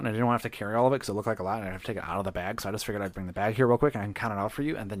losing count, and I didn't want to have to carry all of it because it looked like a lot, and I'd have to take it out of the bag. So I just figured I'd bring the bag here real quick, and I can count it out for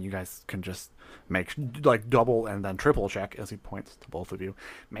you, and then you guys can just make like double and then triple check as he points to both of you.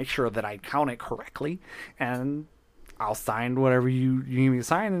 Make sure that I count it correctly, and I'll sign whatever you need me to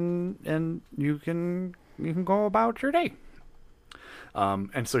sign, and you can go about your day.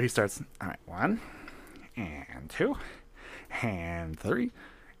 And so he starts. All right, 1 and 2 and 3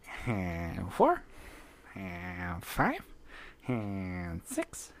 and 4 and 5. And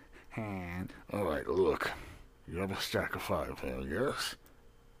 6, and... Alright, look. You have a stack of 5 here, yes?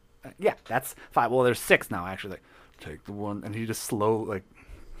 Yeah, that's 5. Well, there's 6 now, actually. Take the one... And he just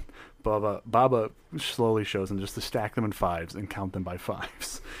Baba slowly shows him just to stack them in 5s and count them by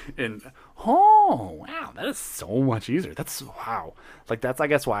 5s. And, oh, wow, that is so much easier. That's, wow. Like, that's, I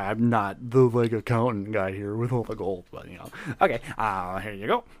guess, why I'm not the, like, accountant guy here with all the gold, but, you know. Okay, here you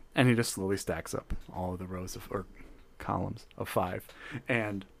go. And he just slowly stacks up all of the rows of... or columns of 5,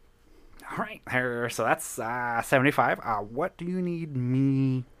 and all right, here, so that's 75. What do you need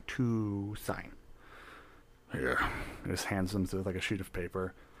me to sign? Here. He just hands them to like a sheet of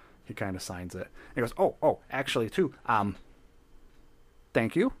paper. He kind of signs it. He goes, oh, actually, too.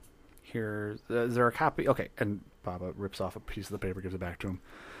 Thank you. Here, is there a copy? Okay, and Baba rips off a piece of the paper, gives it back to him.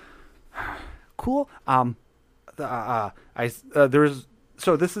 Cool. There's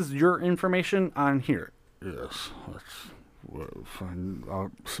so this is your information on here. Yes, let's find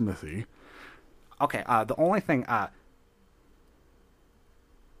out Smithy. Okay, the only thing,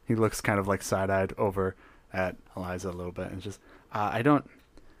 he looks kind of like side-eyed over at Eliza a little bit and just, I don't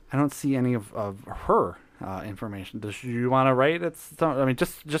see any of her information. Does you want to write it? I mean,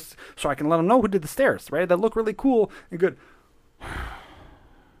 just so I can let them know who did the stairs, right? That look really cool and good.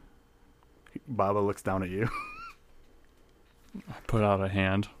 Baba looks down at you. I put out a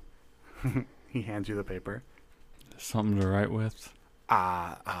hand. He hands you the paper. Something to write with.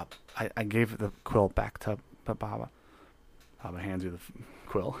 I gave the quill back to Baba. Baba hands you the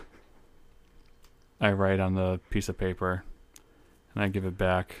quill. I write on the piece of paper, and I give it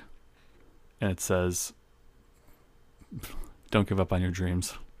back, and it says, "Don't give up on your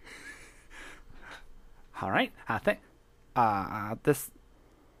dreams." All right. I think this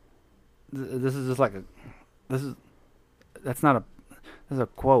is just like this is a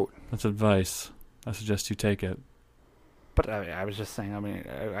quote. That's advice. I suggest you take it. But I was just saying, I mean,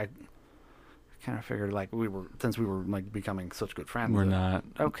 I kind of figured like since we were like becoming such good friends. We're not.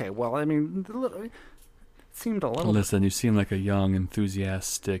 Okay, well, I mean, it seemed a little. Listen, you seem like a young,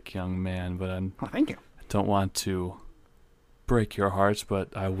 enthusiastic young man, but I Oh, thank you. don't want to break your heart,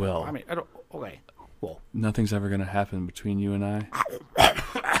 but I will. I mean, I don't. Okay. Well, Nothing's ever going to happen between you and I.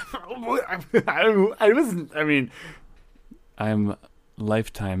 I wasn't. I mean, I'm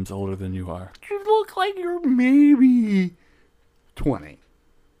lifetimes older than you are. you look like you're maybe 20.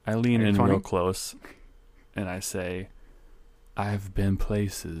 I lean Are you in 20? real close, and I say, I've been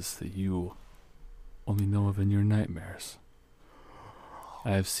places that you only know of in your nightmares.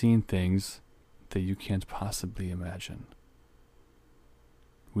 I have seen things that you can't possibly imagine.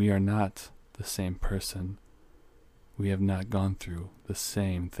 We are not the same person. We have not gone through the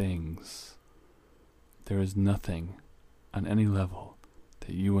same things. There is nothing on any level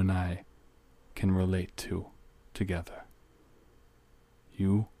that you and I can relate to together.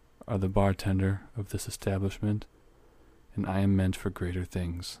 You are the bartender of this establishment, and I am meant for greater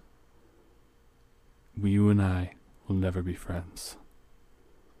things. You and I will never be friends.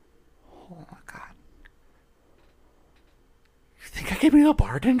 Oh my god. You think I could be the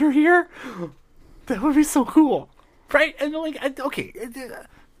bartender here? That would be so cool. Right? And like, okay.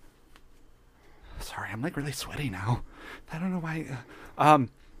 Sorry, I'm like really sweaty now. I don't know why.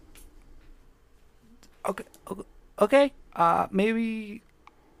 Okay. Maybe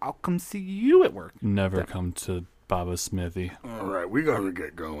I'll come see you at work. Never come to Baba's Smithy. All right, we gotta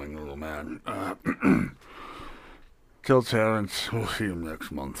get going, little man. Tell Terrence we'll see him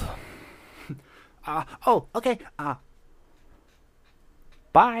next month. Okay.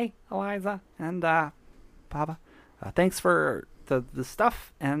 Bye, Eliza and Baba. Thanks for the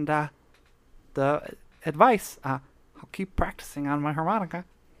stuff and the advice. I'll keep practicing on my harmonica.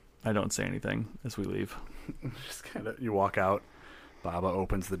 I don't say anything as we leave. Just kind of, you walk out. Baba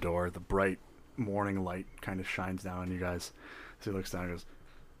opens the door. The bright morning light kind of shines down on you guys. So he looks down and goes,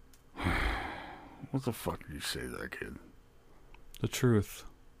 What the fuck did you say to that kid? The truth.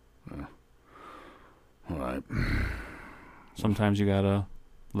 All right. Sometimes you gotta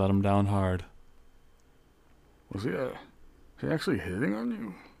let them down hard. Was he actually hitting on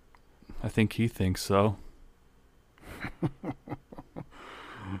you? I think he thinks so.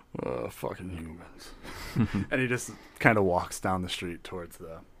 Fucking humans. and he just kind of walks down the street towards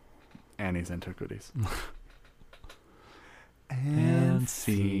the Annie's Antiquities. And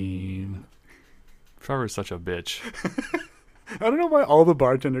scene. Trevor's such a bitch. I don't know why all the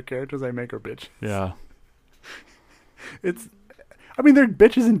bartender characters I make are bitch. Yeah. They're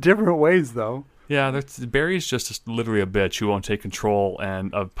bitches in different ways, though. Yeah, Barry's just literally a bitch who won't take control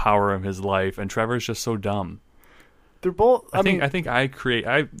and of power of his life, and Trevor's just so dumb. They're both. I think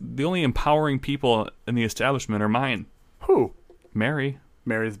the only empowering people in the establishment are mine. Who? Mary.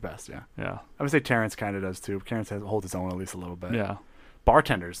 Mary's best, yeah. Yeah. I would say Terrence kind of does too. Terrence holds his own at least a little bit. Yeah.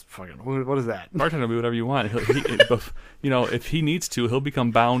 Bartenders, fucking. What is that? Bartender will do whatever you want. If he needs to, he'll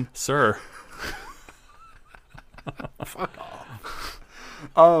become bound, sir. Fuck off.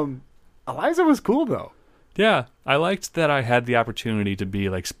 Eliza was cool though. Yeah, I liked that I had the opportunity to be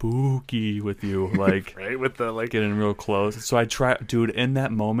like spooky with you, like Right with the like. getting real close. So I dude, in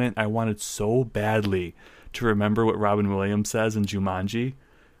that moment, I wanted so badly to remember what Robin Williams says in Jumanji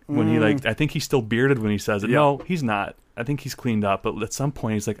when he I think he's still bearded when he says it. Yeah. No, he's not. I think he's cleaned up, but at some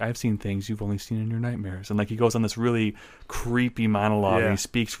point he's like, I've seen things you've only seen in your nightmares, and like he goes on this really creepy monologue and he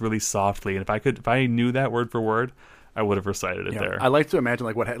speaks really softly. And if I knew that word for word, I would have recited it there. I like to imagine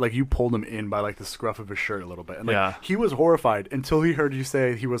like you pulled him in by like the scruff of his shirt a little bit, and like he was horrified until he heard you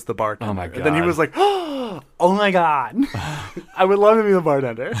say he was the bartender. Oh my god! And then he was like, "Oh my god, I would love to be the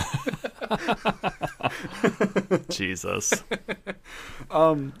bartender." Jesus.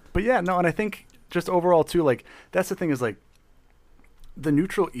 But yeah, no, and I think just overall too, like that's the thing is like the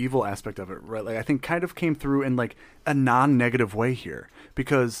neutral evil aspect of it, right? Like I think kind of came through in like a non-negative way here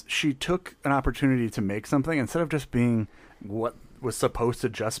because she took an opportunity to make something instead of just being what was supposed to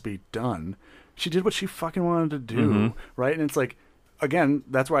just be done. She did what she fucking wanted to do, right? And it's like, again,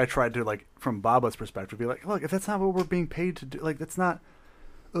 that's why I tried to like from Baba's perspective be like, look, if that's not what we're being paid to do, like that's not.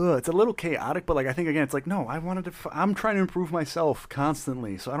 It's a little chaotic, but like I think again, it's like no, I'm trying to improve myself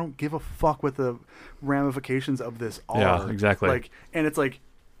constantly, so I don't give a fuck what the ramifications of this are. Yeah, exactly. Like, and it's like,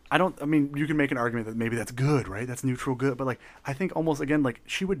 I mean, you can make an argument that maybe that's good, right? That's neutral good, but like I think almost again, like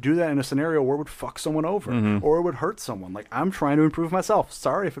she would do that in a scenario where it would fuck someone over or it would hurt someone. Like I'm trying to improve myself.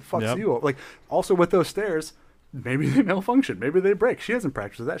 Sorry if it fucks you over. Like also with those stairs. Maybe they malfunction. Maybe they break. She hasn't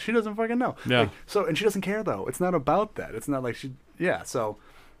practiced that. She doesn't fucking know. Yeah. Like, so, and she doesn't care though. It's not about that. It's not like she. Yeah. So,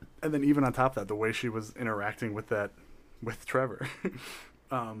 and then even on top of that, the way she was interacting with Trevor,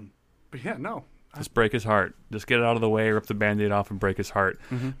 But yeah, no. Just break his heart. Just get it out of the way, rip the Band-Aid off, and break his heart.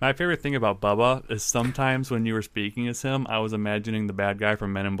 My favorite thing about Bubba is sometimes when you were speaking as him, I was imagining the bad guy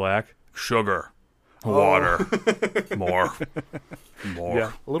from Men in Black. Sugar. Water. More.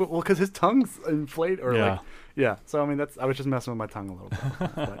 Yeah, a little. Well, because his tongue's inflated, or Yeah. like, yeah. So I mean, I was just messing with my tongue a little bit.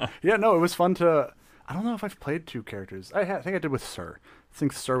 But, yeah, no, it was fun to. I don't know if I've played 2 characters. I think I did with Sir. I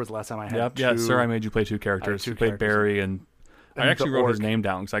think Sir was the last time I had. Yep. 2. Yeah, sir, I made you play 2 characters. 2 You played characters. Barry, and I And actually the wrote his orc. name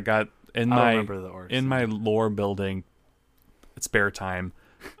down because I got I don't remember the orcs. in my lore building spare time.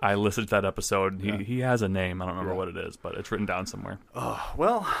 I listened to that episode. He has a name. I don't remember what it is, but it's written down somewhere.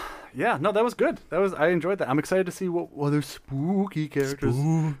 Well, yeah, no, that was good. I enjoyed that. I'm excited to see what other spooky characters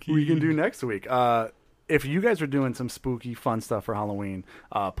we can do next week. If you guys are doing some spooky, fun stuff for Halloween,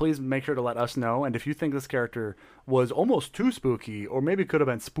 please make sure to let us know. And if you think this character was almost too spooky, or maybe could have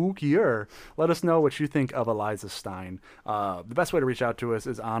been spookier, let us know what you think of Eliza Stein. The best way to reach out to us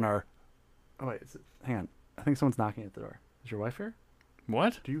is on our... Oh, wait, hang on. I think someone's knocking at the door. Is your wife here?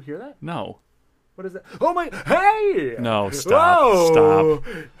 What? Do you hear that? No. What is that? Oh my! Hey! No, stop. Whoa! Stop.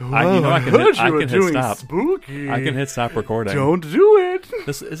 Whoa, I can heard hit, you I were can hit doing stop. spooky. I can hit stop recording. Don't do it.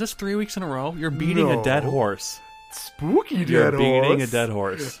 Is this 3 weeks in a row? You're beating a dead No. horse. Spooky You're dead beating horse. a dead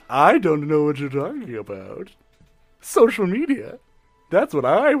horse. I don't know what you're talking about. Social media. That's what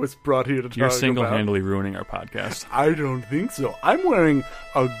I was brought here to talk You're about. single-handedly ruining our podcast. I don't think so. I'm wearing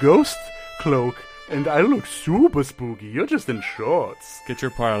a ghost cloak, and I look super spooky. You're just in shorts. Get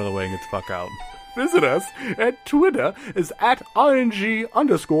your part out of the way and get the fuck out. Visit us at Twitter is at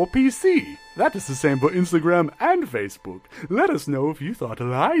RNG_PC. That is the same for Instagram and Facebook. Let us know if you thought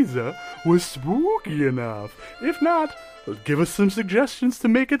Eliza was spooky enough. If not, give us some suggestions to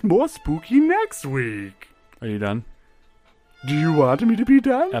make it more spooky next week. Are you done? Do you want me to be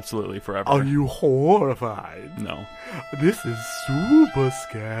done? Absolutely, forever. Are you horrified? No. This is super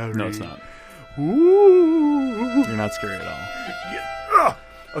scary. No, it's not. Ooh. You're not scary at all.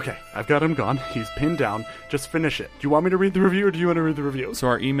 Okay, I've got him gone. He's pinned down. Just finish it. Do you want me to read the review, or do you want to read the review? So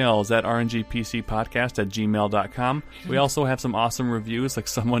our email is at rngpcpodcast@gmail.com. We also have some awesome reviews, like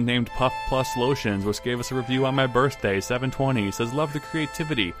someone named Puff Plus Lotions, which gave us a review on my birthday, 7/20. He says, love the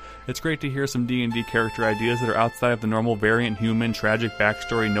creativity. It's great to hear some D&D character ideas that are outside of the normal variant human, tragic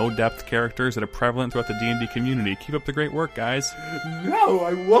backstory, no-depth characters that are prevalent throughout the D&D community. Keep up the great work, guys. No,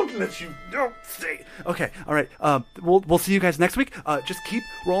 I won't let you. Don't say. Okay, all right. We'll see you guys next week. Just keep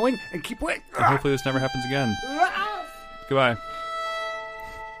rolling and keep waiting. And hopefully this never happens again. Goodbye.